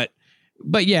stand, but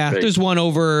yeah, there's one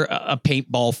over a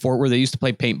paintball fort where they used to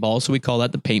play paintball. So we call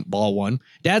that the paintball one.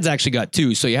 Dad's actually got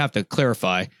 2. So you have to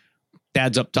clarify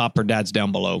Dad's up top or Dad's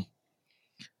down below.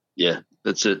 Yeah,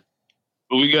 that's it.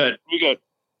 But we got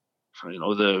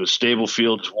the Stable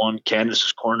Field is one.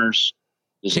 Candace's Corners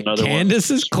is another one.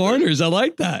 Candace's Corners. I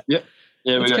like that. Yeah.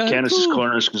 Yeah, we That's got kinda Candace's cool.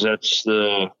 Corners because that's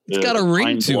It's got a ring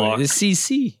pine to block. it. It's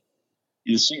CC.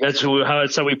 You see, that's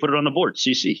how we put it on the board.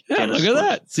 CC. Yeah, Candace's look at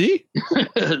that. See,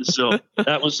 Corners. So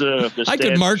that was the I could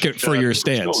stand market for shot your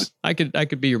that was going. stands. I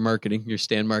could be your marketing, your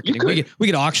stand marketing. could. We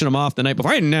could auction them off the night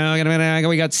before. Right now,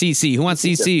 we got CC. Who wants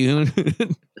CC? You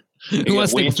Who got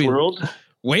wants Wayne's Stable Field? World.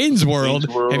 Wayne's World.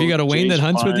 Have you got a Wayne that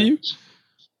hunts with you?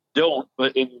 Don't,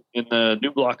 but in the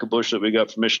new block of bush that we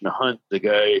got permission to hunt, the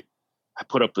guy, I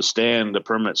put up a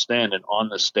permanent stand, and on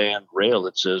the stand rail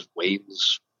it says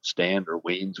Wayne's Stand or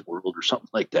Wayne's World or something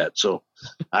like that. So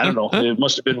I don't know. It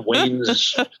must have been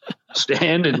Wayne's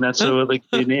Stand, and that's how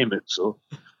they name it. So,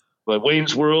 but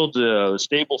Wayne's World,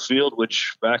 Stable Field,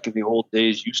 which back in the old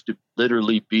days used to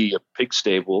literally be a pig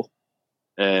stable,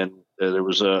 and there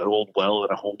was an old well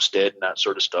and a homestead and that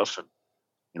sort of stuff, and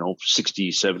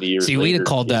 60, 70 years See, later, we'd have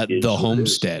called that it is the what it is.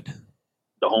 homestead.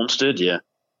 The homestead, yeah.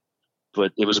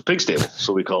 But it was a pig stable,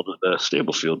 so we called it the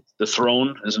Stable Field. The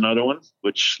Throne is another one,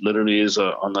 which literally is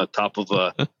on the top of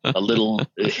a little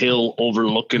hill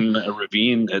overlooking a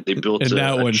ravine that they built. And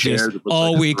that a one's chair just that looks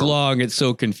all like a week throne. long. It's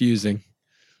so confusing.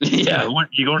 Yeah,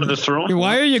 you going to the Throne?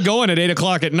 Why are you going at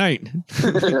 8:00 at night?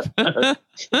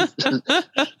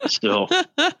 So,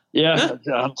 yeah,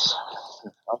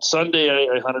 on Sunday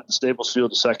I hunted the Stable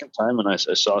Field a second time, and I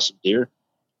saw some deer,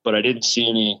 but I didn't see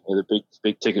any of the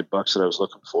big ticket bucks that I was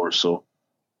looking for. So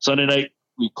Sunday night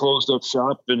we closed up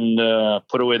shop and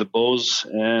put away the bows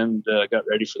and got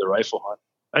ready for the rifle hunt.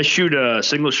 I shoot a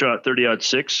single shot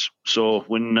 30-06, so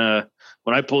when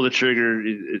I pull the trigger,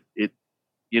 it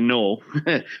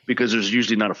because there's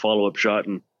usually not a follow up shot,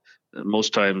 and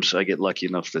most times I get lucky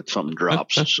enough that something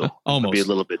drops. So Almost. be a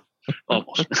little bit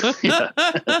almost. Yeah.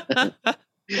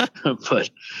 But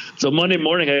so Monday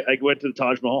morning I went to the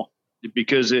Taj Mahal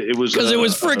because it was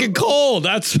freaking cold.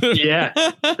 That's Yeah,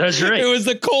 that's right. It was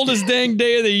the coldest dang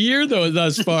day of the year though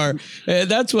thus far.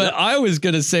 That's what I was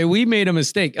gonna say. We made a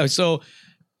mistake. So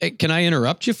can I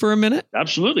interrupt you for a minute?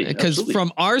 Absolutely. Because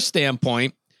from our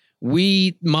standpoint,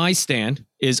 my stand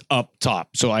is up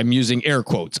top. So I'm using air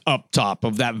quotes up top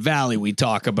of that valley we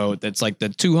talk about. That's like the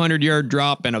 200-yard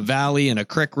drop in a valley and a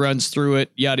creek runs through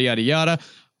it, yada, yada, yada.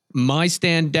 My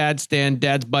stand, Dad's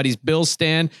buddy's Bill's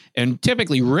stand, and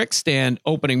typically Rick's stand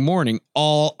opening morning,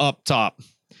 all up top.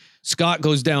 Scott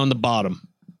goes down the bottom.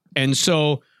 And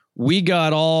so we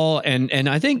got and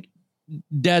I think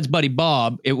Dad's buddy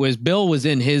Bob, Bill was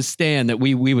in his stand that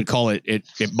we would call it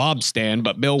Bob's stand,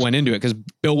 but Bill went into it because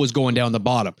Bill was going down the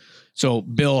bottom. So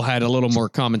Bill had a little more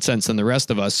common sense than the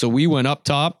rest of us. So we went up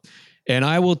top, and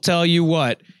I will tell you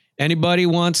what, anybody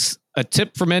wants a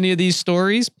tip from any of these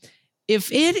stories?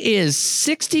 If it is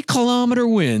 60-kilometer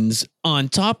winds on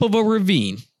top of a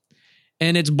ravine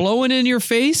and it's blowing in your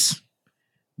face,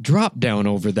 drop down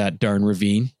over that darn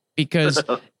ravine because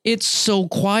it's so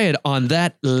quiet on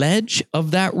that ledge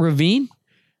of that ravine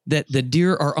that the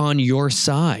deer are on your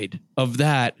side of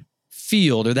that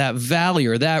field or that valley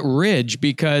or that ridge,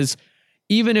 because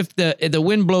even if the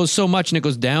wind blows so much and it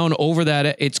goes down over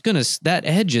that, that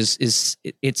edge is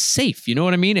safe. You know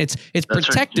what I mean? It's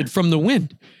protected from the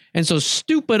wind. And so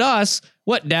stupid us,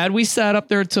 what, Dad? We sat up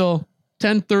there till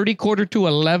 10:30,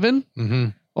 10:45. Mm-hmm.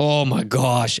 Oh my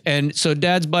gosh. And so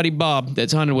Dad's buddy Bob,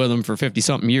 that's hunted with him for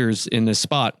 50-something years in this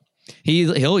spot,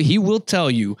 he will tell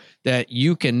you that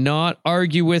you cannot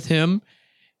argue with him.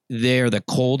 They're the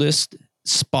coldest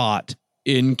spot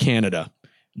in Canada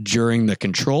during the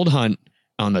controlled hunt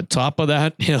on the top of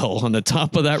that hill, on the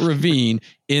top of that ravine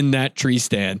in that tree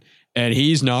stand. And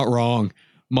he's not wrong.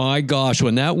 My gosh,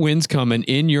 when that wind's coming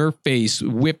in your face,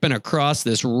 whipping across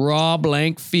this raw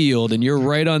blank field, and you're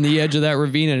right on the edge of that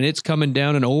ravine and it's coming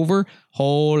down and over,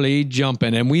 holy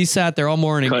jumping. And we sat there all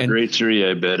morning. Cut right through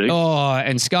you, I bet. Eh? Oh,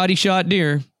 and Scotty shot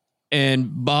deer, and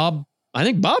Bob, I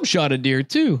think Bob shot a deer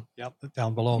too. Yep,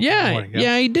 down below. Yeah, Morning, yep.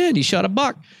 yeah, he did. He shot a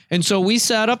buck. And so we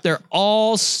sat up there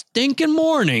all stinking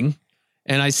morning,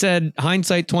 and I said,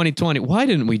 hindsight 2020, why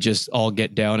didn't we just all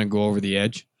get down and go over the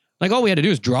edge? Like, all we had to do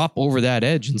is drop over that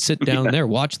edge and sit down there,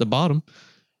 watch the bottom,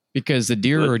 because the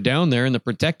deer are down there and they're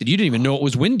protected. You didn't even know it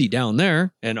was windy down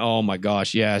there. And oh my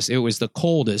gosh, yes, it was the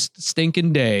coldest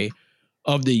stinking day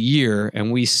of the year.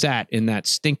 And we sat in that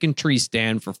stinking tree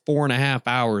stand for 4.5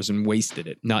 hours and wasted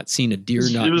it. Not seeing a deer.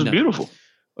 It was beautiful.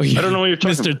 Oh, yeah. I don't know what you're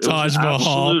talking Mr. about. Taj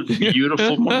Mahal. Absolute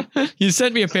beautiful morning. You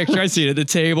sent me a picture. I see it at the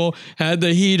table. Had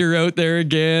the heater out there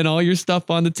again. All your stuff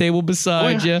on the table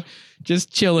beside you.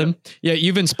 Just chilling. Yeah,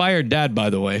 you've inspired Dad,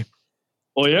 by the way.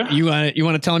 Oh, yeah? You want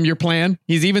to tell him your plan?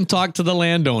 He's even talked to the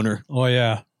landowner. Oh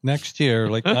yeah. Next year,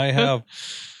 like I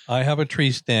I have a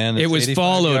tree stand. It It's was 85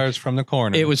 followed- yards from the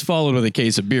corner. It was followed with a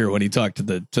case of beer when he talked to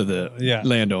the Yeah.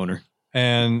 landowner.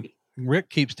 And Rick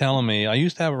keeps telling me, I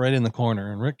used to have it right in the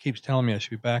corner, and Rick keeps telling me I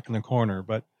should be back in the corner,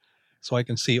 but so I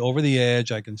can see over the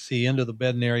edge, I can see into the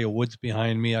bedding area, woods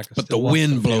behind me. I can But the still watch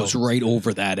wind field. blows right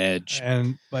over that edge.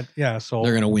 But yeah, so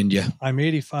They're going to wind you. I'm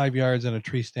 85 yards in a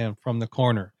tree stand from the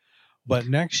corner. But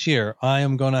next year, I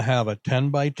am going to have a 10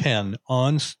 by 10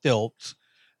 on stilts,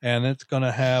 and it's going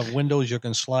to have windows you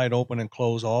can slide open and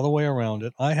close all the way around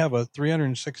it. I have a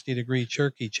 360-degree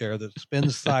turkey chair that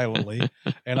spins silently,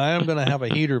 and I am going to have a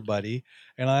heater buddy,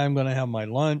 and I am going to have my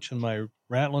lunch and my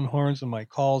rattling horns and my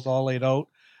calls all laid out,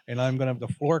 and I'm going to have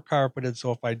the floor carpeted,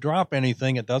 so if I drop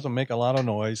anything, it doesn't make a lot of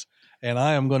noise, and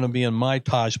I am going to be in my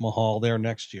Taj Mahal there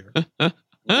next year.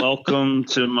 Welcome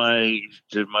to my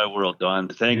world, Don.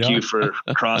 Thank you for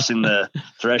crossing the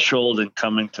threshold and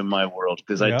coming to my world.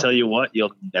 Because I tell you what,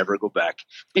 you'll never go back.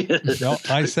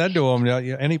 I said to him,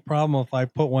 any problem if I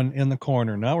put one in the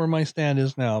corner, not where my stand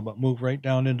is now, but move right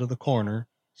down into the corner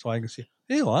so I can see.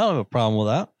 Hey, well, I don't have a problem with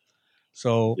that.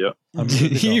 So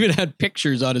he even had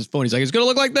pictures on his phone. He's like, it's going to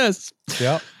look like this.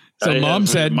 Yeah. So Mom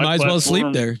said, might as well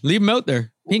sleep there. Leave him out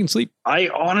there. He can sleep. I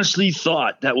honestly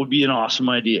thought that would be an awesome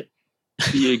idea.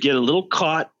 You get a little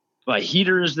cot, my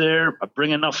heater is there, I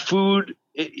bring enough food.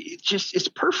 It's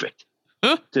perfect.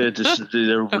 To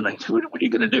there overnight. What are you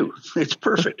going to do? It's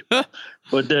perfect.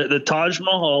 But the Taj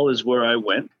Mahal is where I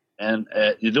went. And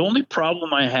the only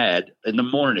problem I had in the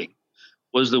morning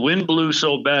was the wind blew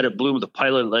so bad it blew the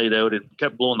pilot light out and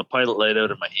kept blowing the pilot light out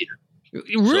of my heater.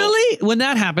 Really? When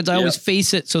that happens, I always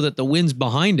face it so that the wind's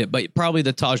behind it. But probably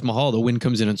the Taj Mahal, the wind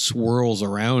comes in and swirls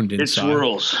around inside. It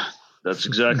swirls. That's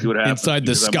exactly what happens. Inside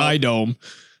the Sky Dome.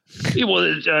 Yeah,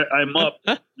 well, I'm up,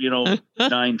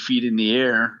 9 feet in the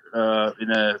air in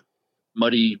a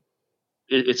muddy.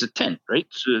 It's a tent, right?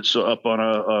 So up on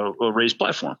a raised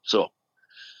platform. So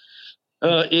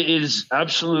it is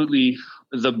absolutely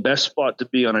the best spot to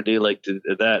be on a day like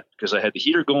that, because I had the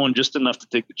heater going just enough to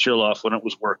take the chill off when it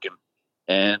was working.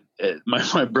 And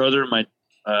my brother,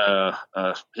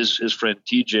 his friend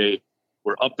TJ,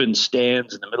 were up in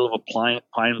stands in the middle of a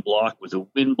pine block with the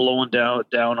wind blowing down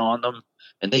on them,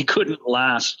 and they couldn't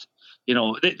last.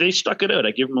 They stuck it out. I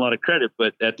give them a lot of credit,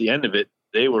 but at the end of it,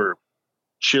 they were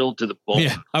chilled to the bone.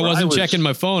 Yeah, I wasn't checking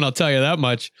my phone. I'll tell you that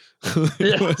much.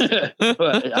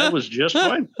 I was just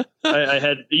fine. I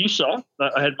had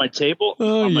my table.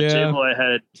 On my table, I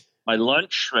had my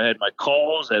lunch, I had my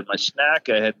calls, I had my snack,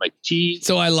 I had my tea.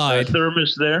 So I lied.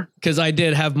 Thermos there. Because I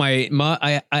did have I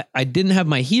didn't have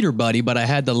my heater buddy, but I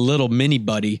had the little mini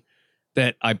buddy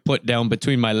that I put down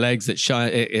between my legs that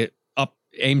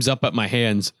aims up at my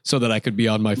hands so that I could be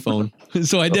on my phone.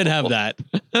 So I did have that.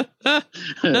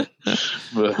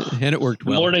 And it worked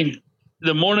well.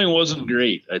 The morning wasn't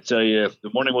great. I tell you,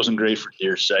 the morning wasn't great for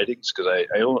deer sightings because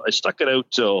I stuck it out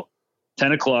till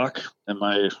 10 o'clock and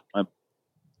my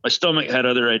stomach had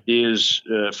other ideas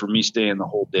for me staying the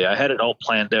whole day. I had it all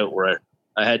planned out where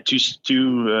I had two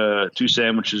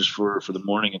sandwiches for the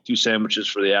morning and 2 sandwiches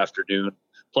for the afternoon,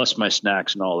 plus my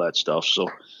snacks and all that stuff. So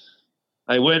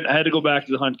I had to go back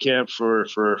to the hunt camp for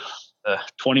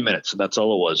 20 minutes, and that's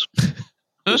all it was.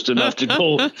 Just enough to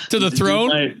go to the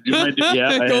throne. I had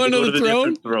to go to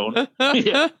the throne.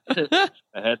 Yeah.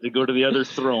 I had to go to the other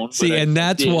throne. See, and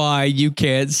that's why you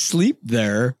can't sleep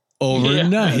there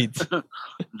overnight. Yeah.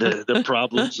 the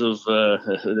problems of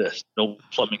no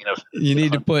plumbing enough. You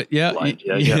need to put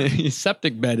your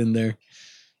septic bed in there.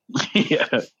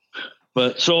 Yeah.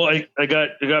 But so I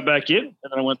got back in, and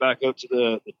then I went back out to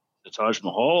the Taj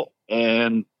Mahal,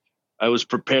 and I was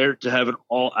prepared to have an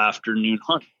all afternoon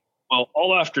hunt. Well,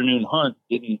 all afternoon hunt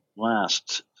didn't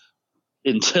last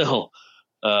until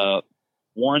 1,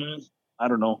 I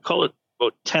don't know, call it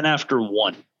about 10 after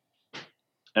 1.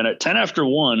 And at 10 after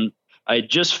 1, I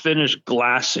just finished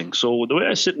glassing. So the way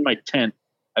I sit in my tent,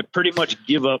 I pretty much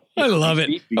give up. I love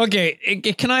it. Okay,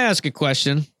 can I ask a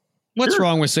question? What's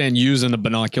wrong with saying using the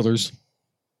binoculars?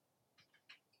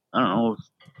 I don't know.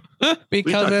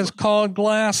 Because it's called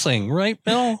glassing, right,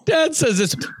 Bill? Dad says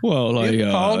it's called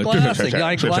glassing.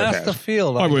 I glassed the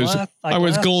field. I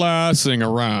was glassing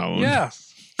around.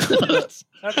 Yes,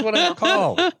 that's what it's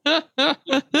called.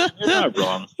 You're not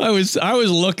wrong. I was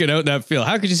looking out that field.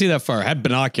 How could you see that far? I had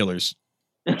binoculars.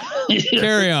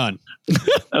 Carry on.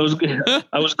 I was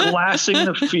glassing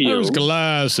the field. I was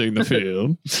glassing the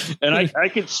field, and I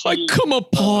could see. I come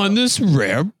upon this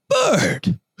rare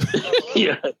bird.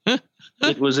 Yeah.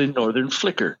 It was a northern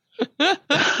flicker.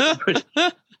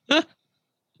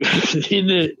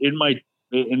 in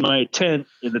in my tent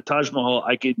in the Taj Mahal,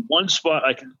 one spot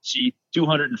I can see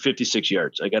 256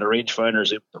 yards. I got a rangefinder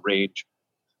at the range,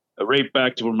 right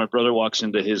back to where my brother walks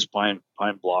into his pine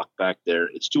block back there.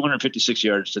 It's 256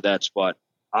 yards to that spot.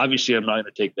 Obviously, I'm not going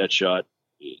to take that shot.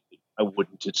 I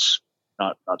wouldn't. It's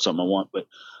not something I want, but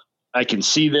I can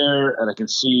see there, and I can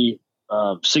see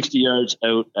 60 yards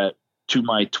out to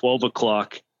my 12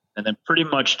 o'clock, and then pretty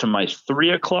much to my 3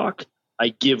 o'clock, I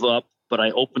give up, but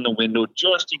I open the window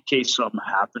just in case something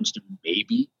happens to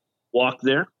maybe walk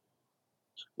there.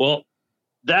 Well,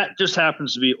 that just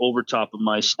happens to be over top of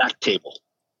my snack table.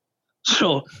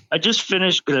 So I just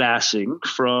finished glassing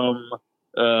from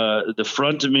the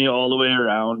front of me all the way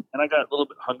around, and I got a little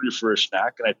bit hungry for a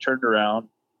snack, and I turned around,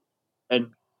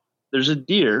 and there's a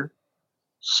deer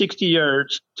 60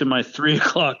 yards to my 3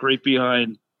 o'clock right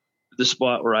behind the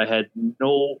spot where I had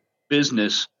no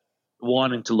business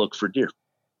wanting to look for deer.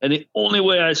 And the only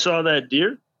way I saw that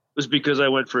deer was because I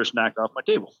went for a snack off my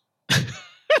table.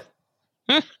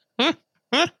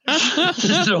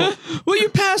 So, well, you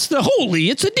passed the holy.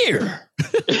 It's a deer.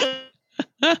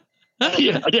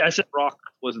 Yeah, I said rock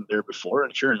wasn't there before,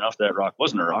 and sure enough, that rock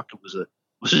wasn't a rock. It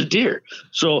was a deer.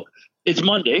 So it's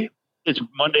Monday. It's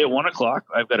Monday at 1 o'clock.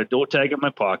 I've got a doe tag in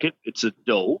my pocket. It's a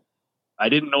doe. I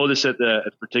didn't know this at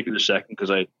the particular second because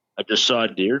I just saw a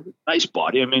deer. Nice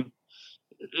body. I mean,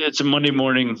 it's a Monday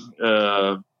morning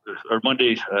or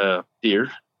Monday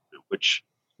deer, which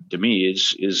to me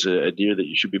is a deer that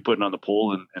you should be putting on the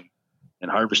pole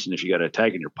and harvesting if you got a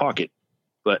tag in your pocket.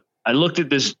 But I looked at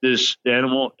this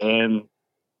animal and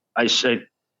I said,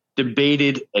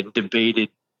 debated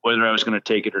whether I was going to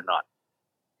take it or not.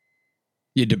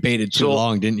 You debated too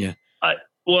long, didn't you?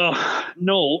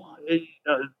 No.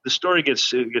 The story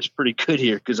gets pretty good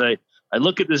here because I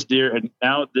look at this deer and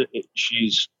now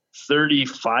she's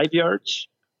 35 yards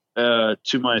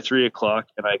to my 3 o'clock,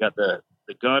 and I got the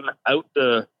gun out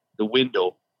the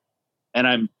window, and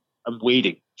I'm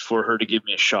waiting for her to give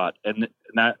me a shot. And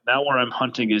now where I'm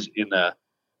hunting is in a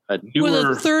newer. With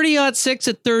a 30-06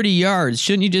 at 30 yards,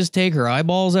 shouldn't you just take her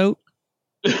eyeballs out?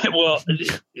 Well,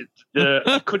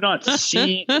 I could not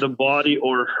see the body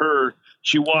or her.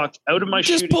 She walked out of my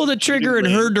just pull the trigger in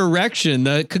her direction.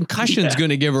 The concussion's going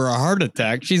to give her a heart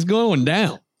attack. She's going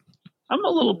down. I'm a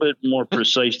little bit more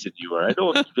precise than you are. I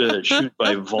don't shoot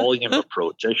by volume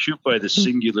approach. I shoot by the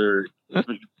singular,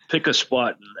 pick a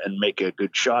spot and make a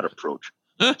good shot approach.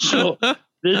 So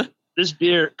this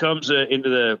deer comes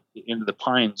into the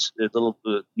pines, the little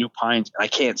new pines. And I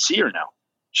can't see her now.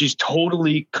 She's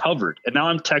totally covered. And now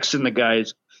I'm texting the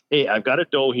guys, hey, I've got a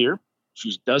doe here.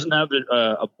 She doesn't have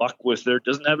a buck with her,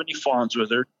 doesn't have any fawns with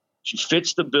her. She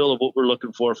fits the bill of what we're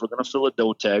looking for. If we're going to fill a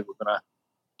doe tag, we're going to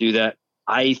do that.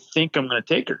 I think I'm going to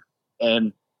take her.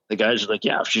 And the guys are like,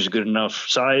 yeah, if she's a good enough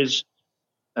size.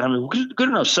 And I'm like, good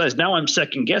enough size. Now I'm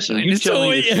second guessing. Then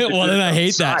I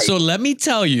hate that. So let me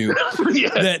tell you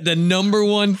that the number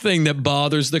one thing that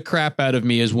bothers the crap out of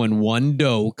me is when one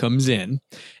doe comes in.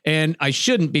 And I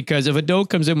shouldn't, because if a doe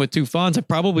comes in with two fawns, I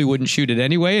probably wouldn't shoot it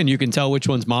anyway. And you can tell which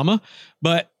one's mama.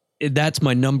 But that's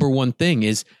my number one thing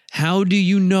is, how do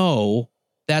you know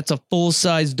that's a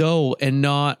full-size doe and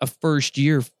not a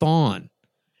first-year fawn?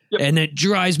 Yep. And it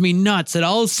drives me nuts that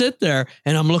I'll sit there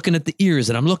and I'm looking at the ears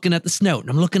and I'm looking at the snout and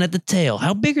I'm looking at the tail.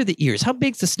 How big are the ears? How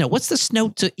big's the snout? What's the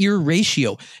snout to ear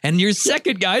ratio? And your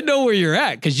second guy, I know where you're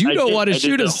at because you don't want to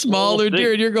shoot a smaller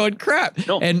deer and you're going, crap.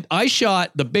 No. And I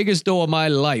shot the biggest doe of my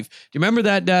life. Do you remember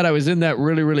that, Dad? I was in that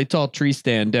really, really tall tree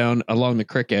stand down along the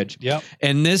creek edge. Yep.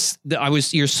 And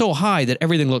you're so high that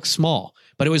everything looks small.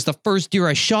 But it was the first deer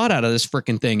I shot out of this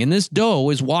freaking thing. And this doe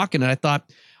was walking and I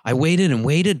thought, I waited and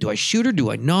waited. Do I shoot her? Do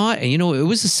I not? And, it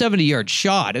was a 70-yard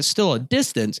shot. It's still a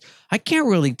distance. I can't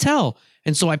really tell.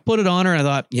 And so I put it on her and I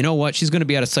thought, you know what? She's going to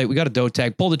be out of sight. We got a doe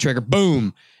tag. Pull the trigger.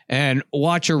 Boom. And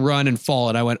watch her run and fall.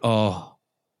 And I went, oh.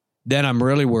 Then I'm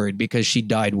really worried because she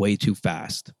died way too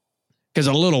fast. Because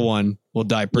a little one will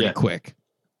die pretty quick.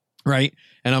 Right?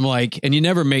 And I'm like, and you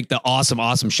never make the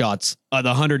awesome shots, the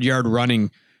 100-yard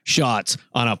running shots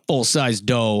on a full-size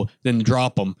doe, then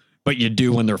drop them. But you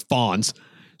do when they're fawns.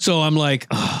 So I'm like,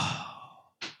 oh.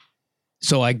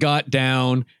 So I got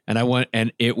down and I went,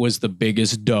 and it was the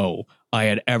biggest doe I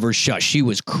had ever shot. She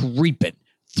was creeping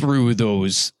through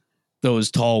those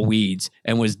tall weeds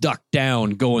and was ducked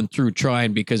down going through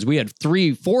trying, because we had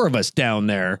 3-4 of us down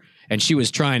there and she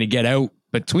was trying to get out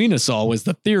between us all was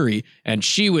the theory. And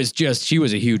she was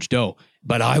a huge doe,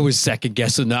 but I was second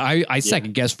guessing. I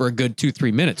second guessed for a good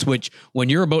 2-3 minutes, which when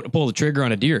you're about to pull the trigger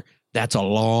on a deer, that's a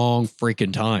long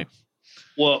freaking time.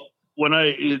 Well, when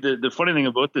the funny thing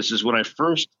about this is when I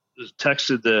first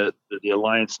texted the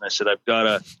Alliance, and I said, I've got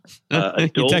a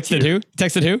you texted here. who?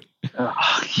 Texted who?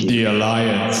 The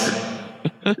Alliance.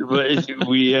 But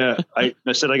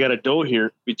I said, I got a doe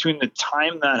here. Between the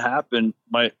time that happened,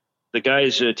 the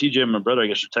guys, TJ and my brother, I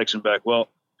guess, are texting back, well,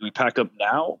 do we pack up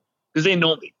now? Because they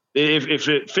know me. If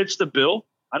it fits the bill,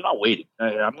 I'm not waiting.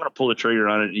 I'm going to pull the trigger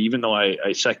on it, even though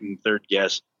I second, third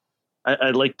guess.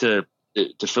 I'd like to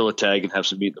fill a tag and have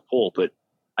some meat in the pole, but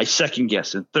I second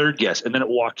guess and third guess, and then it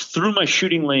walked through my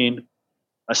shooting lane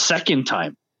a second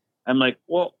time. I'm like,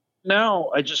 well, now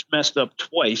I just messed up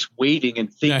twice, waiting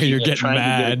and thinking now you're and getting trying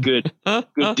mad. to get a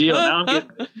good deal. Now I'm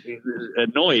getting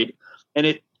annoyed, and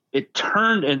it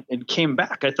turned and came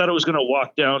back. I thought it was going to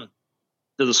walk down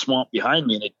to the swamp behind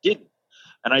me, and it didn't.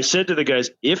 And I said to the guys,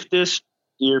 if this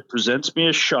deer presents me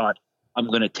a shot, I'm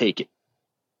going to take it.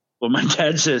 Well, my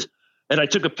dad says, and I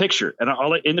took a picture, and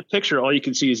in the picture, all you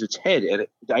can see is its head. And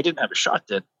I didn't have a shot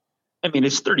then. I mean,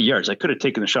 it's 30 yards. I could have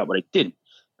taken the shot, but I didn't.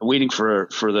 I'm waiting for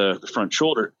the front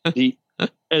shoulder. And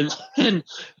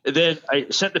then I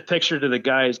sent the picture to the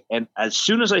guys, and as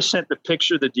soon as I sent the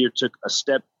picture, the deer took a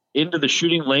step into the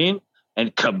shooting lane,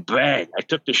 and kabang! I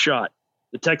took the shot.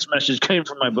 The text message came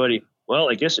from my buddy. Well,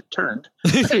 I guess it turned.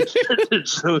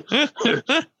 So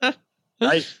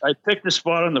I picked the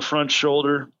spot on the front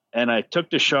shoulder, and I took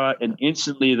the shot, and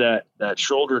instantly that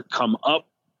shoulder come up,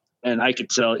 and I could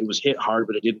tell it was hit hard,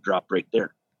 but it didn't drop right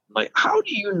there. I'm like, how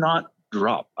do you not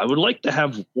drop? I would like to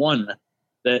have one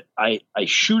that I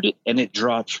shoot it and it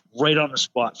drops right on the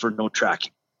spot for no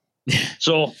tracking.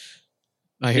 So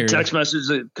the text message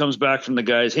that comes back from the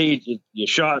guys, hey, you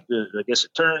shot, I guess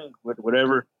it turned,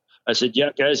 whatever. I said, yeah,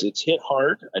 guys, it's hit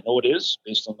hard. I know it is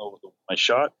based on my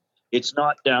shot. It's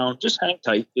not down. Just hang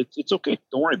tight. It's okay.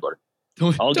 Don't worry about it.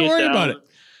 Don't worry about it.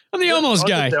 I'm the almost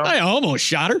guy. I almost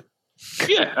shot her.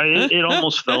 Yeah, it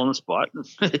almost fell in the spot.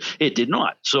 It did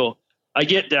not. So I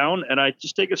get down and I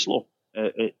just take it slow.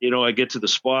 I get to the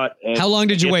spot. And how long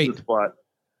did you wait? By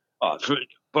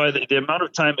the amount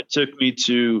of time it took me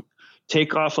to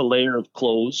take off a layer of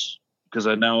clothes, because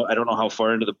I don't know how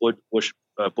far into the bush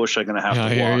I'm going to have to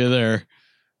walk. I hear you there.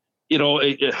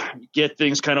 Get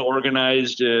things kind of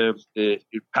organized,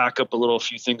 pack up a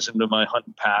few things into my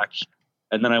hunting pack.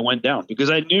 And then I went down because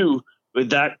I knew with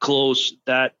that close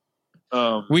that,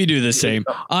 we do the same.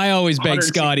 I always beg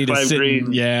Scotty to sit.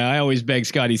 I always beg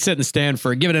Scotty sit in the stand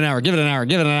for give it an hour.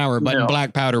 But in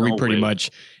black powder, we pretty much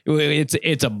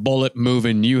it's a bullet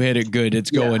moving. You hit it good,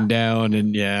 it's going down,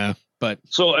 and But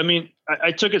so I mean,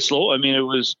 I took it slow. I mean, it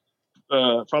was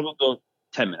probably about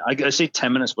 10 minutes. I say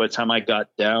 10 minutes by the time I got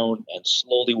down and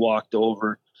slowly walked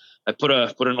over. I put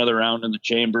another round in the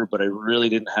chamber, but I really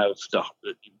didn't have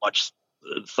much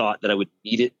thought that I would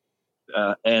need it.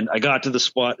 And I got to the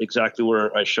spot exactly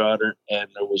where I shot her, and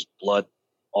there was blood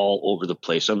all over the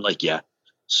place. I'm like, yeah,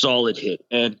 solid hit.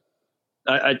 And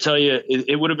I tell you,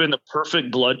 it would have been the perfect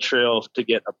blood trail to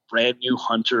get a brand new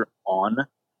hunter on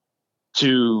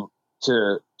to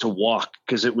walk,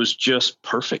 because it was just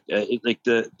perfect.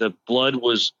 The blood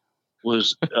was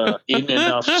in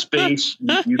enough space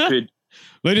you could.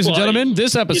 Ladies and gentlemen,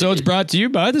 this episode's brought to you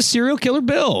by the serial killer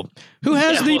Bill, who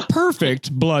has the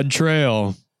perfect blood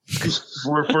trail.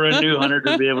 For a new hunter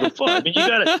to be able to find.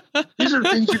 I mean, these are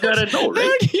things you gotta know,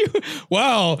 right?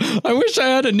 Wow. I wish I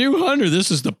had a new hunter.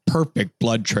 This is the perfect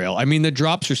blood trail. I mean, the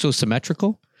drops are so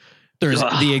symmetrical. There's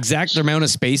the exact amount of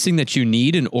spacing that you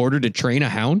need in order to train a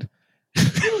hound.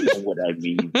 You know what I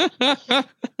mean.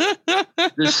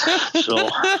 So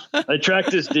I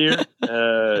tracked this deer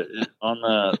on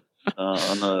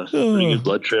the pretty good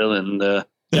blood trail, and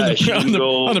she didn't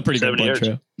go on a pretty good blood yards.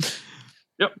 Trail.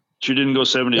 Yep. She didn't go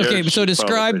 70 yards. Okay, so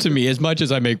describe to me, as much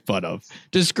as I make fun of,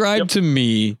 to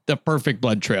me the perfect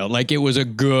blood trail. Like it was a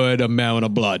good amount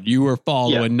of blood. You were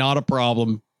following, not a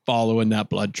problem following that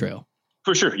blood trail.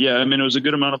 For sure. Yeah. I mean, it was a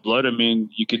good amount of blood. I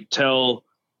mean, you could tell,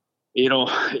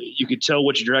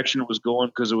 which direction it was going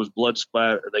because it was blood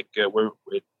splatter, where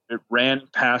it ran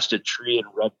past a tree and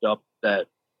rubbed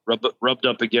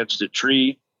up against a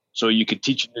tree. So you could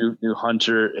teach a new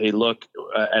hunter, hey, look,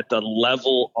 at the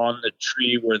level on the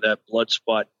tree where that blood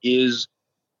spot is,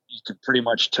 you can pretty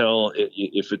much tell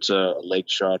if it's a leg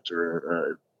shot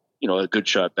or a good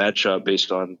shot, bad shot,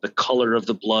 based on the color of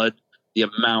the blood, the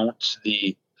amount,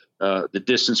 the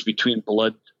distance between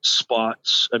blood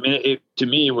spots. I mean, to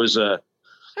me, it was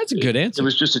that's a good answer. It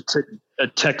was just a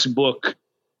textbook,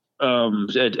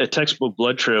 a textbook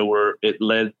blood trail where it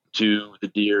led to the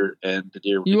deer, and the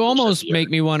deer. You almost make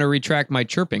me want to retract my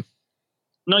chirping.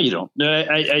 No, you don't.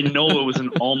 I know it was an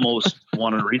almost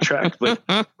want to retract, but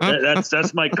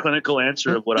that's my clinical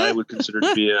answer of what I would consider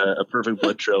to be a perfect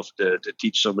blood trail to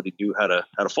teach somebody new how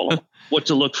to follow, what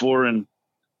to look for, and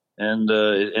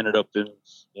it ended up in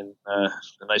a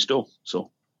nice doe.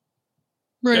 So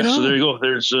Right on. So there you go.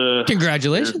 There's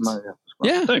congratulations.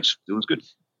 Yeah, thanks. It was good.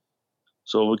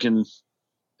 So we can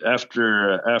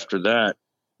after that,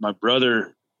 my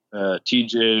brother,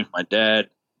 TJ, my dad,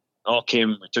 all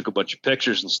came. We took a bunch of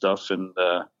pictures and stuff, and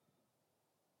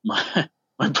my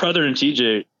brother and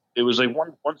TJ. It was like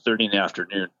 1:30 in the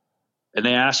afternoon, and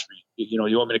they asked me, you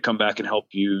want me to come back and help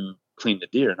you clean the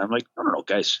deer? And I'm like, no,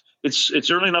 guys,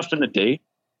 it's early enough in the day.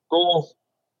 Go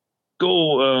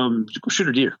shoot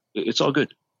a deer. It's all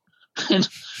good. And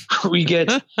we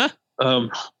get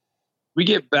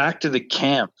back to the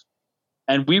camp,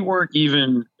 and we weren't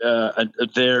even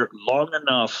there long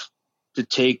enough to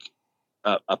take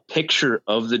a picture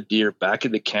of the deer back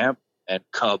in the camp, and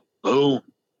kaboom!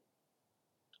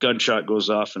 Gunshot goes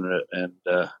off, and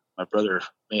my brother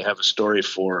may have a story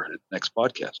for the next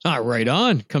podcast. Right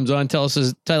on. Comes on, tell us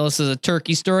as a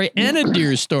turkey story and a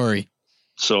deer story.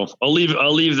 So I'll leave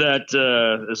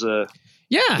that as a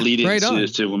lead right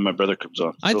into when my brother comes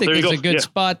on. I think it's a good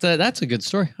spot. That's a good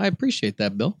story. I appreciate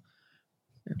that, Bill.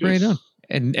 Right on.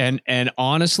 And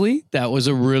honestly, that was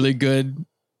a really good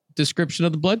description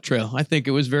of the blood trail. I think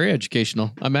it was very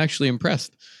educational. I'm actually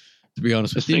impressed, to be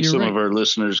honest with you. I think some of our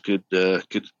listeners could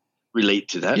relate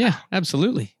to that. Yeah,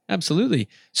 absolutely.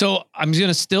 So I'm going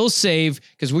to still save,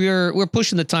 because we're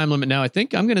pushing the time limit now. I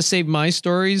think I'm going to save my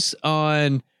stories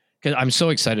on, because I'm so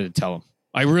excited to tell them.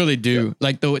 I really do. Yeah.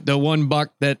 Like the one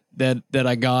buck that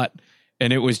I got,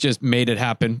 and it was just made it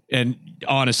happen, and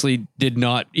honestly did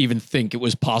not even think it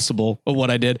was possible of what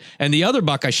I did. And the other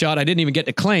buck I shot, I didn't even get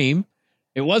to claim.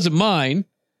 It wasn't mine,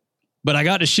 but I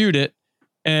got to shoot it.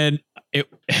 And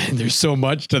there's so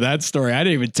much to that story. I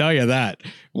didn't even tell you that.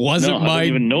 I didn't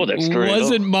even know that story.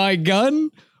 Wasn't my gun.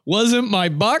 Wasn't my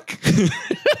buck.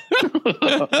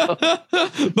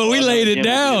 But we laid it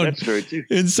down. That story too.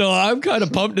 And so I'm kind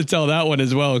of pumped to tell that one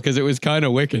as well, because it was kind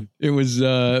of wicked. It was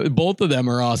both of them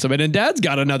are awesome. And then Dad's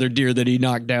got another deer that he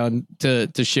knocked down to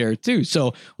share too.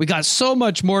 So we got so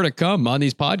much more to come on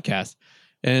these podcasts.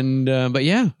 And but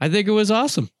yeah, I think it was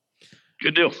awesome.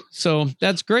 Good deal. So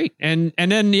that's great. And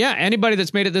then, anybody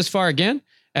that's made it this far, again,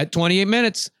 at 28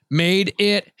 minutes, made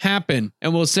it happen.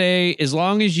 And we'll say, as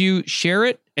long as you share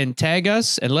it and tag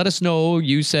us and let us know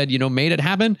you said, made it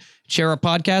happen, share our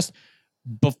podcast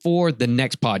before the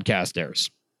next podcast airs.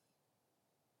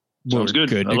 Sounds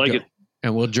good. I like it.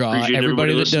 And we'll draw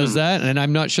everybody that does that. And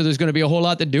I'm not sure there's going to be a whole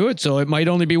lot to do it. So it might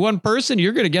only be one person.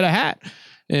 You're going to get a hat.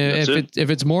 If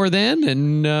it's more than,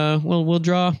 and we'll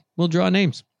draw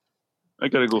names. I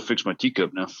got to go fix my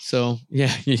teacup now. So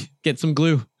yeah, you get some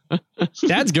glue.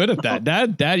 Dad's good at that.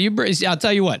 Dad, I'll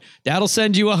tell you what, Dad'll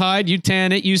send you a hide, you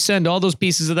tan it, you send all those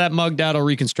pieces of that mug, Dad'll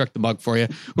reconstruct the mug for you.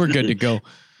 We're good to go.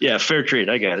 Yeah, fair trade.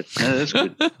 I got it. That's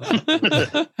good.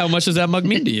 How much does that mug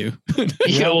mean to you?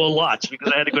 Yeah, well, a lot,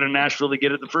 because I had to go to Nashville to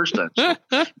get it the first time.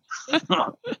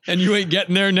 And you ain't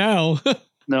getting there now.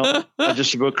 No, I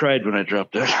just about cried when I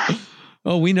dropped it.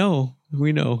 Oh, we know.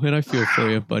 And I feel for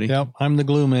you, buddy. Yep, I'm the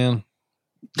glue man.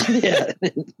 Yeah,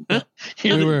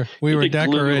 we were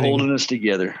decorating, holding us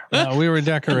together. We were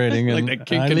decorating, and like a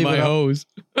kink in my hose.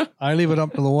 I leave it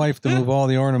up to the wife to move all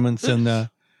the ornaments in the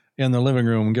living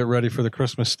room and get ready for the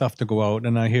Christmas stuff to go out.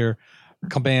 And I hear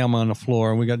kabam on the floor,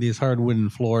 and we got these hard wooden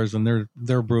floors, and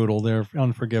they're brutal, they're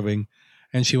unforgiving.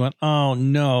 And she went, "Oh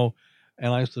no!"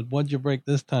 And I said, "What'd you break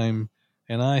this time?"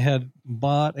 And I had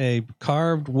bought a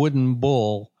carved wooden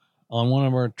bull on one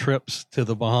of our trips to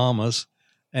the Bahamas.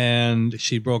 And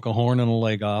she broke a horn and a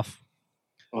leg off.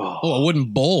 Oh, a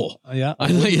wooden bowl. Yeah. I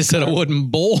thought you said a wooden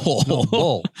bowl. No,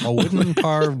 bull. A wooden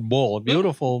carved bull. A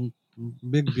beautiful,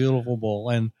 big, beautiful bull.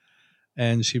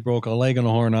 And she broke a leg and a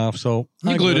horn off. So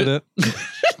I glued it.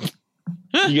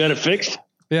 You got it fixed?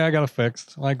 Yeah, I got it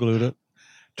fixed. I glued it.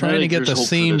 Trying to get the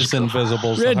seams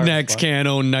invisible. Rednecks can't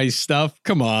own nice stuff.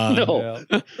 Come on. No.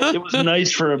 Yeah. It was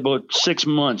nice for about 6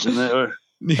 months. And then,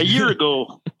 a year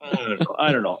ago,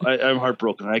 I don't know. I'm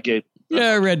heartbroken.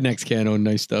 Rednecks can't own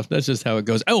nice stuff. That's just how it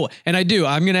goes. Oh, and I'm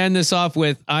going to end this off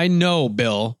with, I know,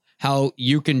 Bill, how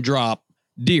you can drop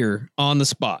deer on the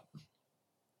spot.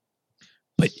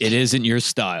 But it isn't your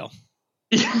style.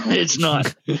 It's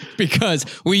not. Because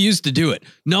we used to do it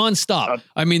nonstop.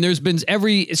 I mean, there's been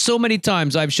so many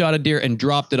times I've shot a deer and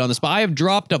dropped it on the spot. I have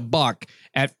dropped a buck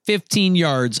at 15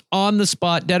 yards on the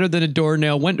spot, deader than a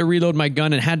doornail, went to reload my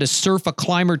gun and had to surf a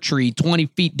climber tree 20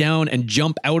 feet down and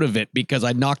jump out of it because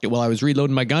I knocked it while I was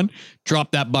reloading my gun,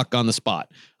 dropped that buck on the spot.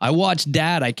 I watched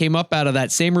Dad. I came up out of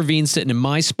that same ravine sitting in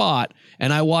my spot,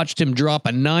 and I watched him drop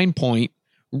a 9-point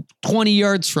 20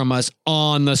 yards from us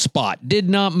on the spot. Did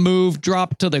not move,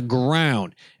 dropped to the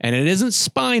ground. And it isn't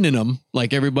spining him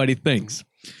like everybody thinks.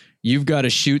 You've got to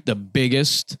shoot the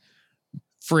biggest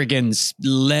friggin'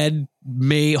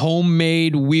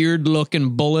 homemade, weird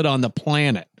looking bullet on the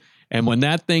planet. And when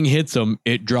that thing hits him,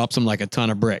 it drops him like a ton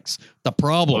of bricks. The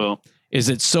problem is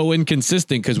it's so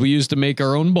inconsistent because we used to make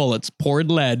our own bullets, poured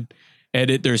lead, and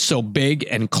they're so big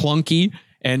and clunky,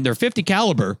 and they're 50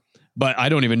 caliber. But I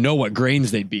don't even know what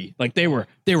grains they'd be. Like they were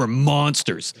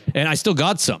monsters, and I still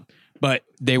got some, but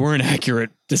they weren't accurate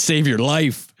to save your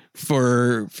life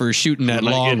for shooting at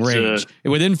long range.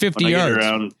 Within 50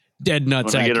 yards, dead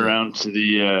nuts. When I get around to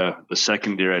the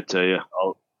second deer, I tell you,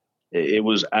 it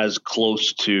was as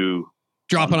close to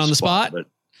dropping on the spot.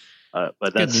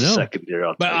 But that's the second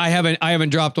deer. But I haven't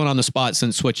dropped one on the spot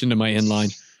since switching to my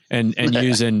inline and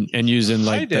using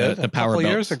like the power belts.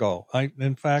 Years ago.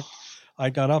 I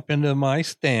got up into my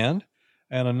stand,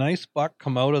 and a nice buck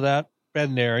come out of that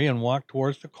bedding area and walked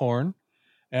towards the corn,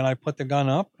 and I put the gun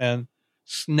up and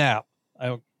snap.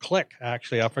 Click,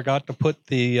 actually. I forgot to put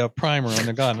the primer on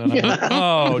the gun. And I'm like,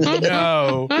 oh,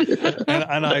 no.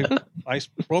 And I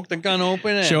broke the gun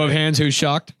open. And, show of hands, who's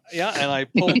shocked? Yeah, and I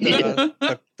pulled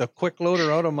the quick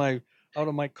loader out of my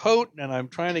coat, and I'm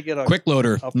trying to get a... Quick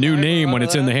loader, new name when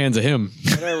it's in the hands of him.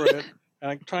 Whatever. And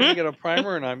I'm trying to get a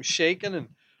primer, and I'm shaking, and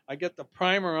I get the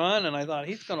primer on, and I thought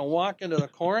he's going to walk into the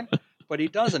corn, but he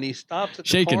doesn't. He stops at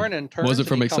the corn and turns. Was it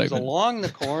from and he excitement? Comes along the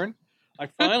corn. I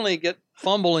finally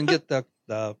fumble and get the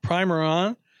primer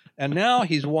on, and now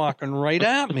he's walking right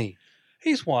at me.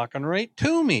 He's walking right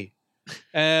to me,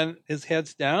 and his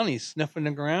head's down. He's sniffing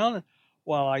the ground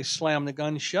while I slam the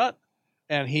gun shut.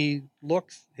 And he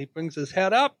brings his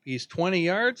head up. He's 20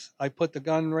 yards. I put the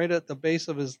gun right at the base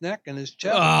of his neck and his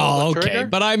chest. Oh, okay.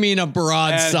 But I mean a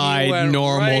broadside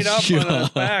normal right up shot. On his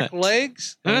back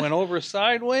legs and went over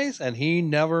sideways, and he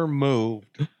never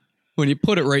moved. When you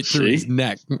put it right through his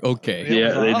neck. Okay.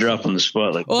 Yeah, they drop on the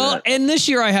spot like that. And this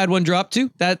year I had one drop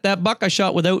too. That buck I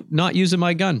shot without not using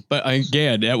my gun. But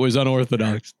again, that was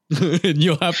unorthodox. And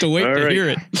you'll have to wait to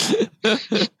hear it.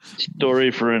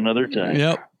 Story for another time.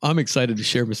 Yep. I'm excited to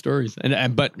share my stories.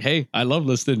 But hey, I love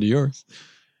listening to yours.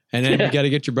 And then you got to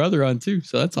get your brother on too.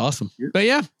 So that's awesome. But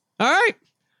yeah. All right.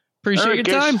 Appreciate your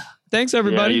time. Thanks,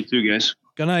 everybody. Yeah, you too, guys.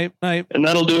 Good night. And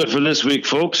that'll do it for this week,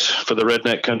 folks. For the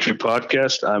Redneck Country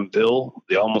Podcast, I'm Bill,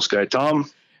 the Almost Guy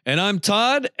Tom. And I'm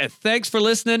Todd. And thanks for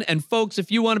listening. And folks, if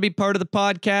you want to be part of the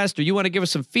podcast or you want to give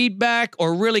us some feedback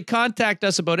or really contact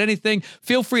us about anything,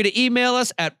 feel free to email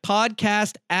us at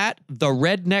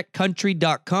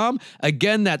podcast@theredneckcountry.com.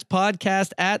 Again, that's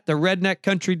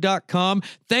podcast@theredneckcountry.com.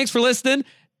 Thanks for listening.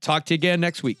 Talk to you again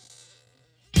next week.